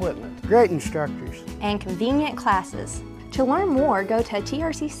high-tech equipment. Great instructors. And convenient classes. To learn more, go to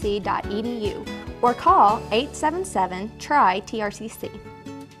trcc.edu or call 877-TRY-TRCC.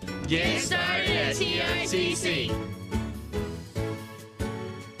 Get started at TRCC.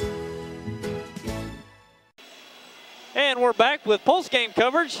 And we're back with post-game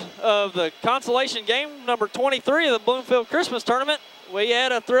coverage of the Consolation game number 23 of the Bloomfield Christmas Tournament. We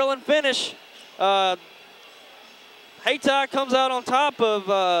had a thrilling finish. Hayti comes out on top of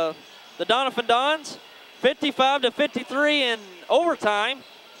the Doniphan Dons, 55-53 in overtime,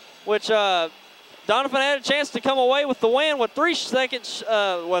 which Doniphan had a chance to come away with the win with 3 shots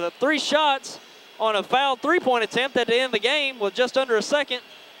on a fouled three-point attempt at the end of the game with just under a second.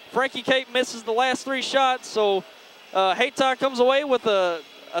 Frankie Cape misses the last 3 shots, so Hayti comes away with a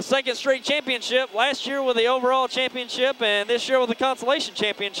second straight championship. Last year with the overall championship, and this year with the consolation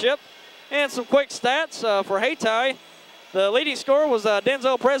championship. And some quick stats for Hayti. The leading scorer was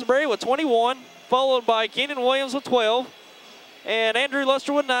Denzel Presbury with 21, followed by Keenan Williams with 12, and Andrew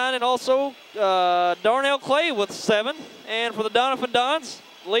Luster with 9, and also Darnell Clay with 7. And for the Doniphan Dons,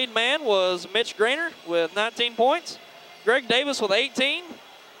 the lead man was Mitch Grainer with 19 points, Greg Davis with 18,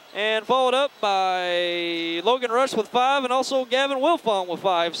 and followed up by Logan Rush with 5, and also Gavin Wilfong with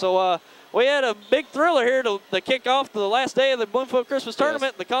 5. So we had a big thriller here to kick off the last day of the Bloomfield Christmas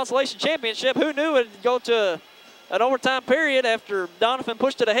Tournament, the Consolation Championship. Who knew it would go to an overtime period after Doniphan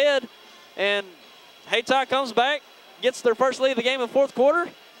pushed it ahead, and Hayti comes back, gets their first lead of the game in the 4th quarter,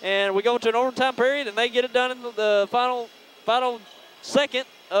 and we go to an overtime period, and they get it done in the final seconds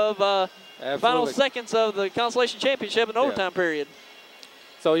of the Consolation Championship in overtime period.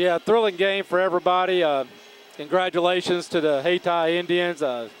 So yeah, thrilling game for everybody. Congratulations to the Hayti Indians.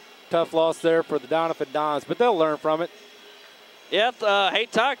 Tough loss there for the Doniphan Dons, but they'll learn from it. Yep,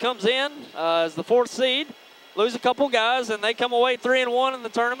 Hayti comes in as the 4th seed, lose a couple guys, and they come away 3-1 in the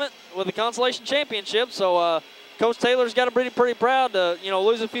tournament with the Consolation Championship. So Coach Taylor's got to be pretty proud to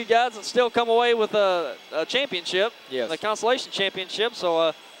lose a few guys and still come away with a championship, the Consolation Championship.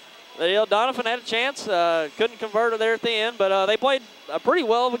 So Doniphan had a chance, couldn't convert it there at the end, but they played a pretty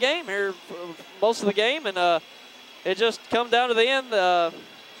well of a game here for most of the game, and it just come down to the end.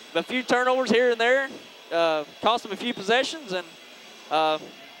 A few turnovers here and there cost them a few possessions, and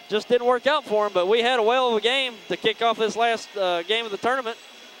just didn't work out for them. But we had a whale of a game to kick off this last game of the tournament.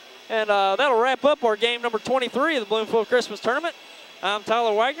 And that'll wrap up our game number 23 of the Bloomfield Christmas Tournament. I'm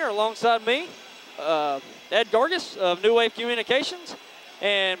Tyler Wagner. Alongside me, Ed Gargis of New Wave Communications.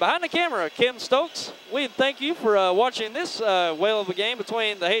 And behind the camera, Kim Stokes. We thank you for watching this whale of a game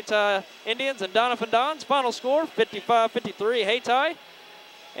between the Hayti Indians and Doniphan Dons. Final score, 55-53 Hayti.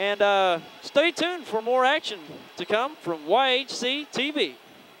 And stay tuned for more action to come from YHC TV.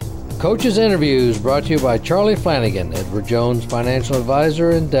 Coaches Interviews brought to you by Charlie Flanagan, Edward Jones Financial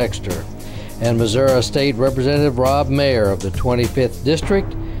Advisor in Dexter, and Missouri State Representative Rob Mayer of the 25th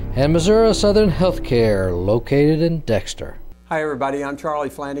District, and Missouri Southern Healthcare, located in Dexter. Hi everybody, I'm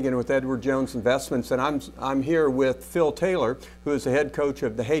Charlie Flanagan with Edward Jones Investments, and I'm here with Phil Taylor, who is the head coach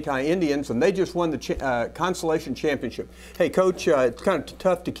of the Hayti Indians, and they just won the Consolation Championship. Hey Coach, it's kind of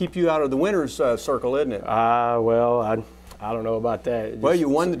tough to keep you out of the winner's circle, isn't it? Well, I don't know about that. Well, you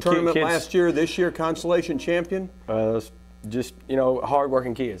won the tournament last year, this year Consolation Champion. It's just,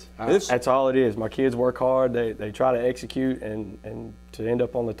 hard-working kids. That's all it is. My kids work hard. They try to execute, and to end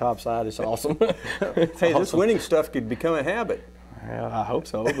up on the top side is awesome. Hey, this winning stuff could become a habit. Yeah, I hope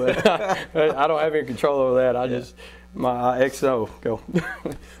so, but I don't have any control over that. I just, my XO, go.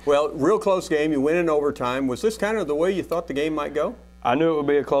 Well, real close game. You win in overtime. Was this kind of the way you thought the game might go? I knew it would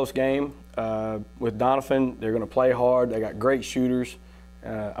be a close game. With Doniphan, they're going to play hard. They got great shooters.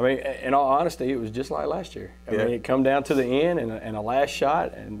 In all honesty, it was just like last year. I mean, it come down to the end and a last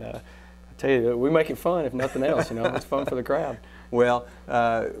shot, and I tell you, we make it fun if nothing else. It's fun for the crowd. Well,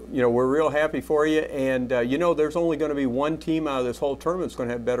 we're real happy for you, and there's only going to be one team out of this whole tournament that's going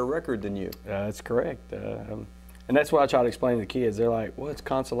to have a better record than you. That's correct, and that's what I try to explain to the kids. They're like, "Well, it's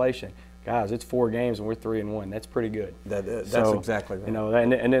consolation." Guys, it's 4 games and we're 3-1. That's pretty good. That's exactly right.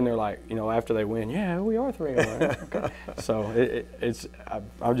 And then they're like, after they win, yeah, we are 3-1. Okay. So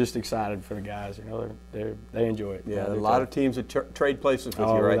I'm just excited for the guys. They enjoy it. Yeah, a lot of teams that trade places with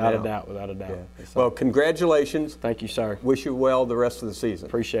you right now. Without a doubt. Yeah. So, well, congratulations. Thank you, sir. Wish you well the rest of the season.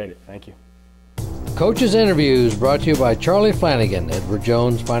 Appreciate it. Thank you. Coaches Interviews brought to you by Charlie Flanagan, Edward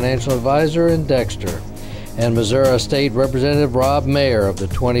Jones Financial Advisor in Dexter, and Missouri State Representative Rob Mayer of the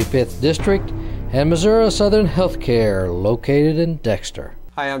 25th District, and Missouri Southern Healthcare, located in Dexter.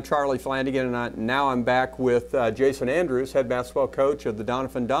 Hi, I'm Charlie Flanagan, and now I'm back with Jason Andrews, head basketball coach of the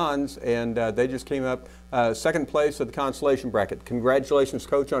Doniphan Dons, and they just came up second place at the consolation bracket. Congratulations,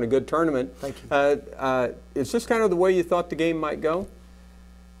 Coach, on a good tournament. Thank you. Is this kind of the way you thought the game might go?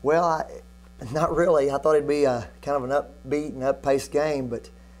 Well, not really. I thought it'd be kind of an upbeat and up-paced game, but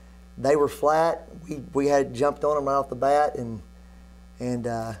they were flat. We had jumped on them right off the bat, and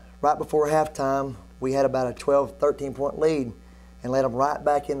right before halftime, we had about a 12, 13-point lead and let them right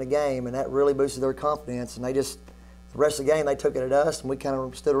back in the game, and that really boosted their confidence. And the rest of the game, they took it at us, and we kind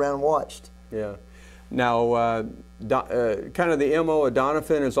of stood around and watched. Yeah. Now, kind of the MO of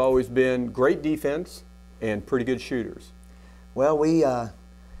Doniphan has always been great defense and pretty good shooters. Well, we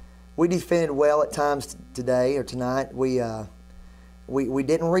defended well at times today or tonight. We we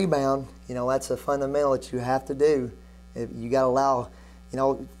didn't rebound. You know, that's a fundamental that you have to do. You got to allow, you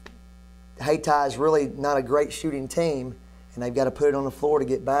know, Hayti is really not a great shooting team, and they've got to put it on the floor to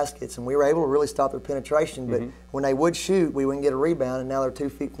get baskets. And we were able to really stop their penetration, but when they would shoot, we wouldn't get a rebound, and now they're 2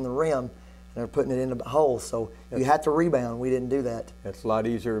 feet from the rim, and they're putting it in the hole. So you have to rebound. We didn't do that. It's a lot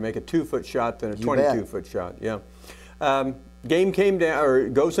easier to make a 2-foot shot than a 22-foot shot. Yeah. Game came down, or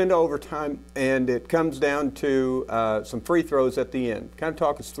goes into overtime, and it comes down to some free throws at the end. Kind of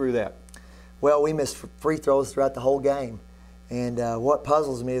talk us through that. Well, we missed free throws throughout the whole game. And what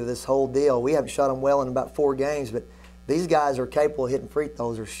puzzles me with this whole deal, we haven't shot them well in about 4 games, but these guys are capable of hitting free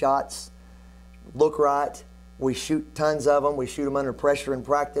throws. Their shots look right. We shoot tons of them. We shoot them under pressure in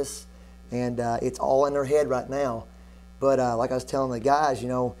practice, and it's all in their head right now. But like I was telling the guys, you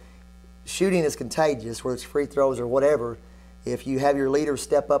know, shooting is contagious, whether it's free throws or whatever. If you have your leaders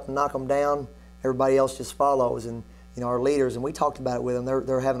step up and knock them down, everybody else just follows. And you know, our leaders, and we talked about it with them,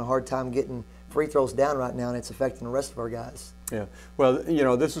 they're having a hard time getting free throws down right now, and it's affecting the rest of our guys. Yeah, well, you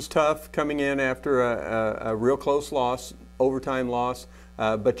know, this is tough coming in after a real close loss, overtime loss,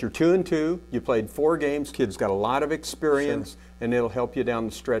 but you're 2-2. You played 4 games. Kids got a lot of experience, and it'll help you down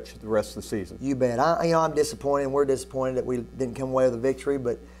the stretch the rest of the season. You bet. You know, I'm disappointed, and we're disappointed that we didn't come away with a victory,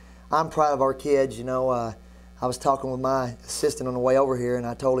 but I'm proud of our kids. You know, I was talking with my assistant on the way over here, and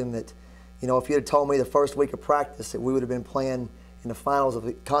I told him that, you know, if you had told me the first week of practice that we would have been playing in the finals of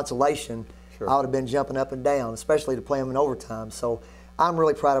the Consolation, I would have been jumping up and down, especially to play them in overtime. So I'm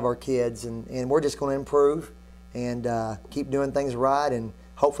really proud of our kids, and we're just going to improve and keep doing things right, and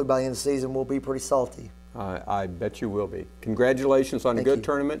hopefully by the end of the season we'll be pretty salty. I bet you will be. Congratulations on a good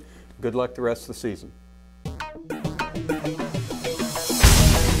tournament. Good luck the rest of the season.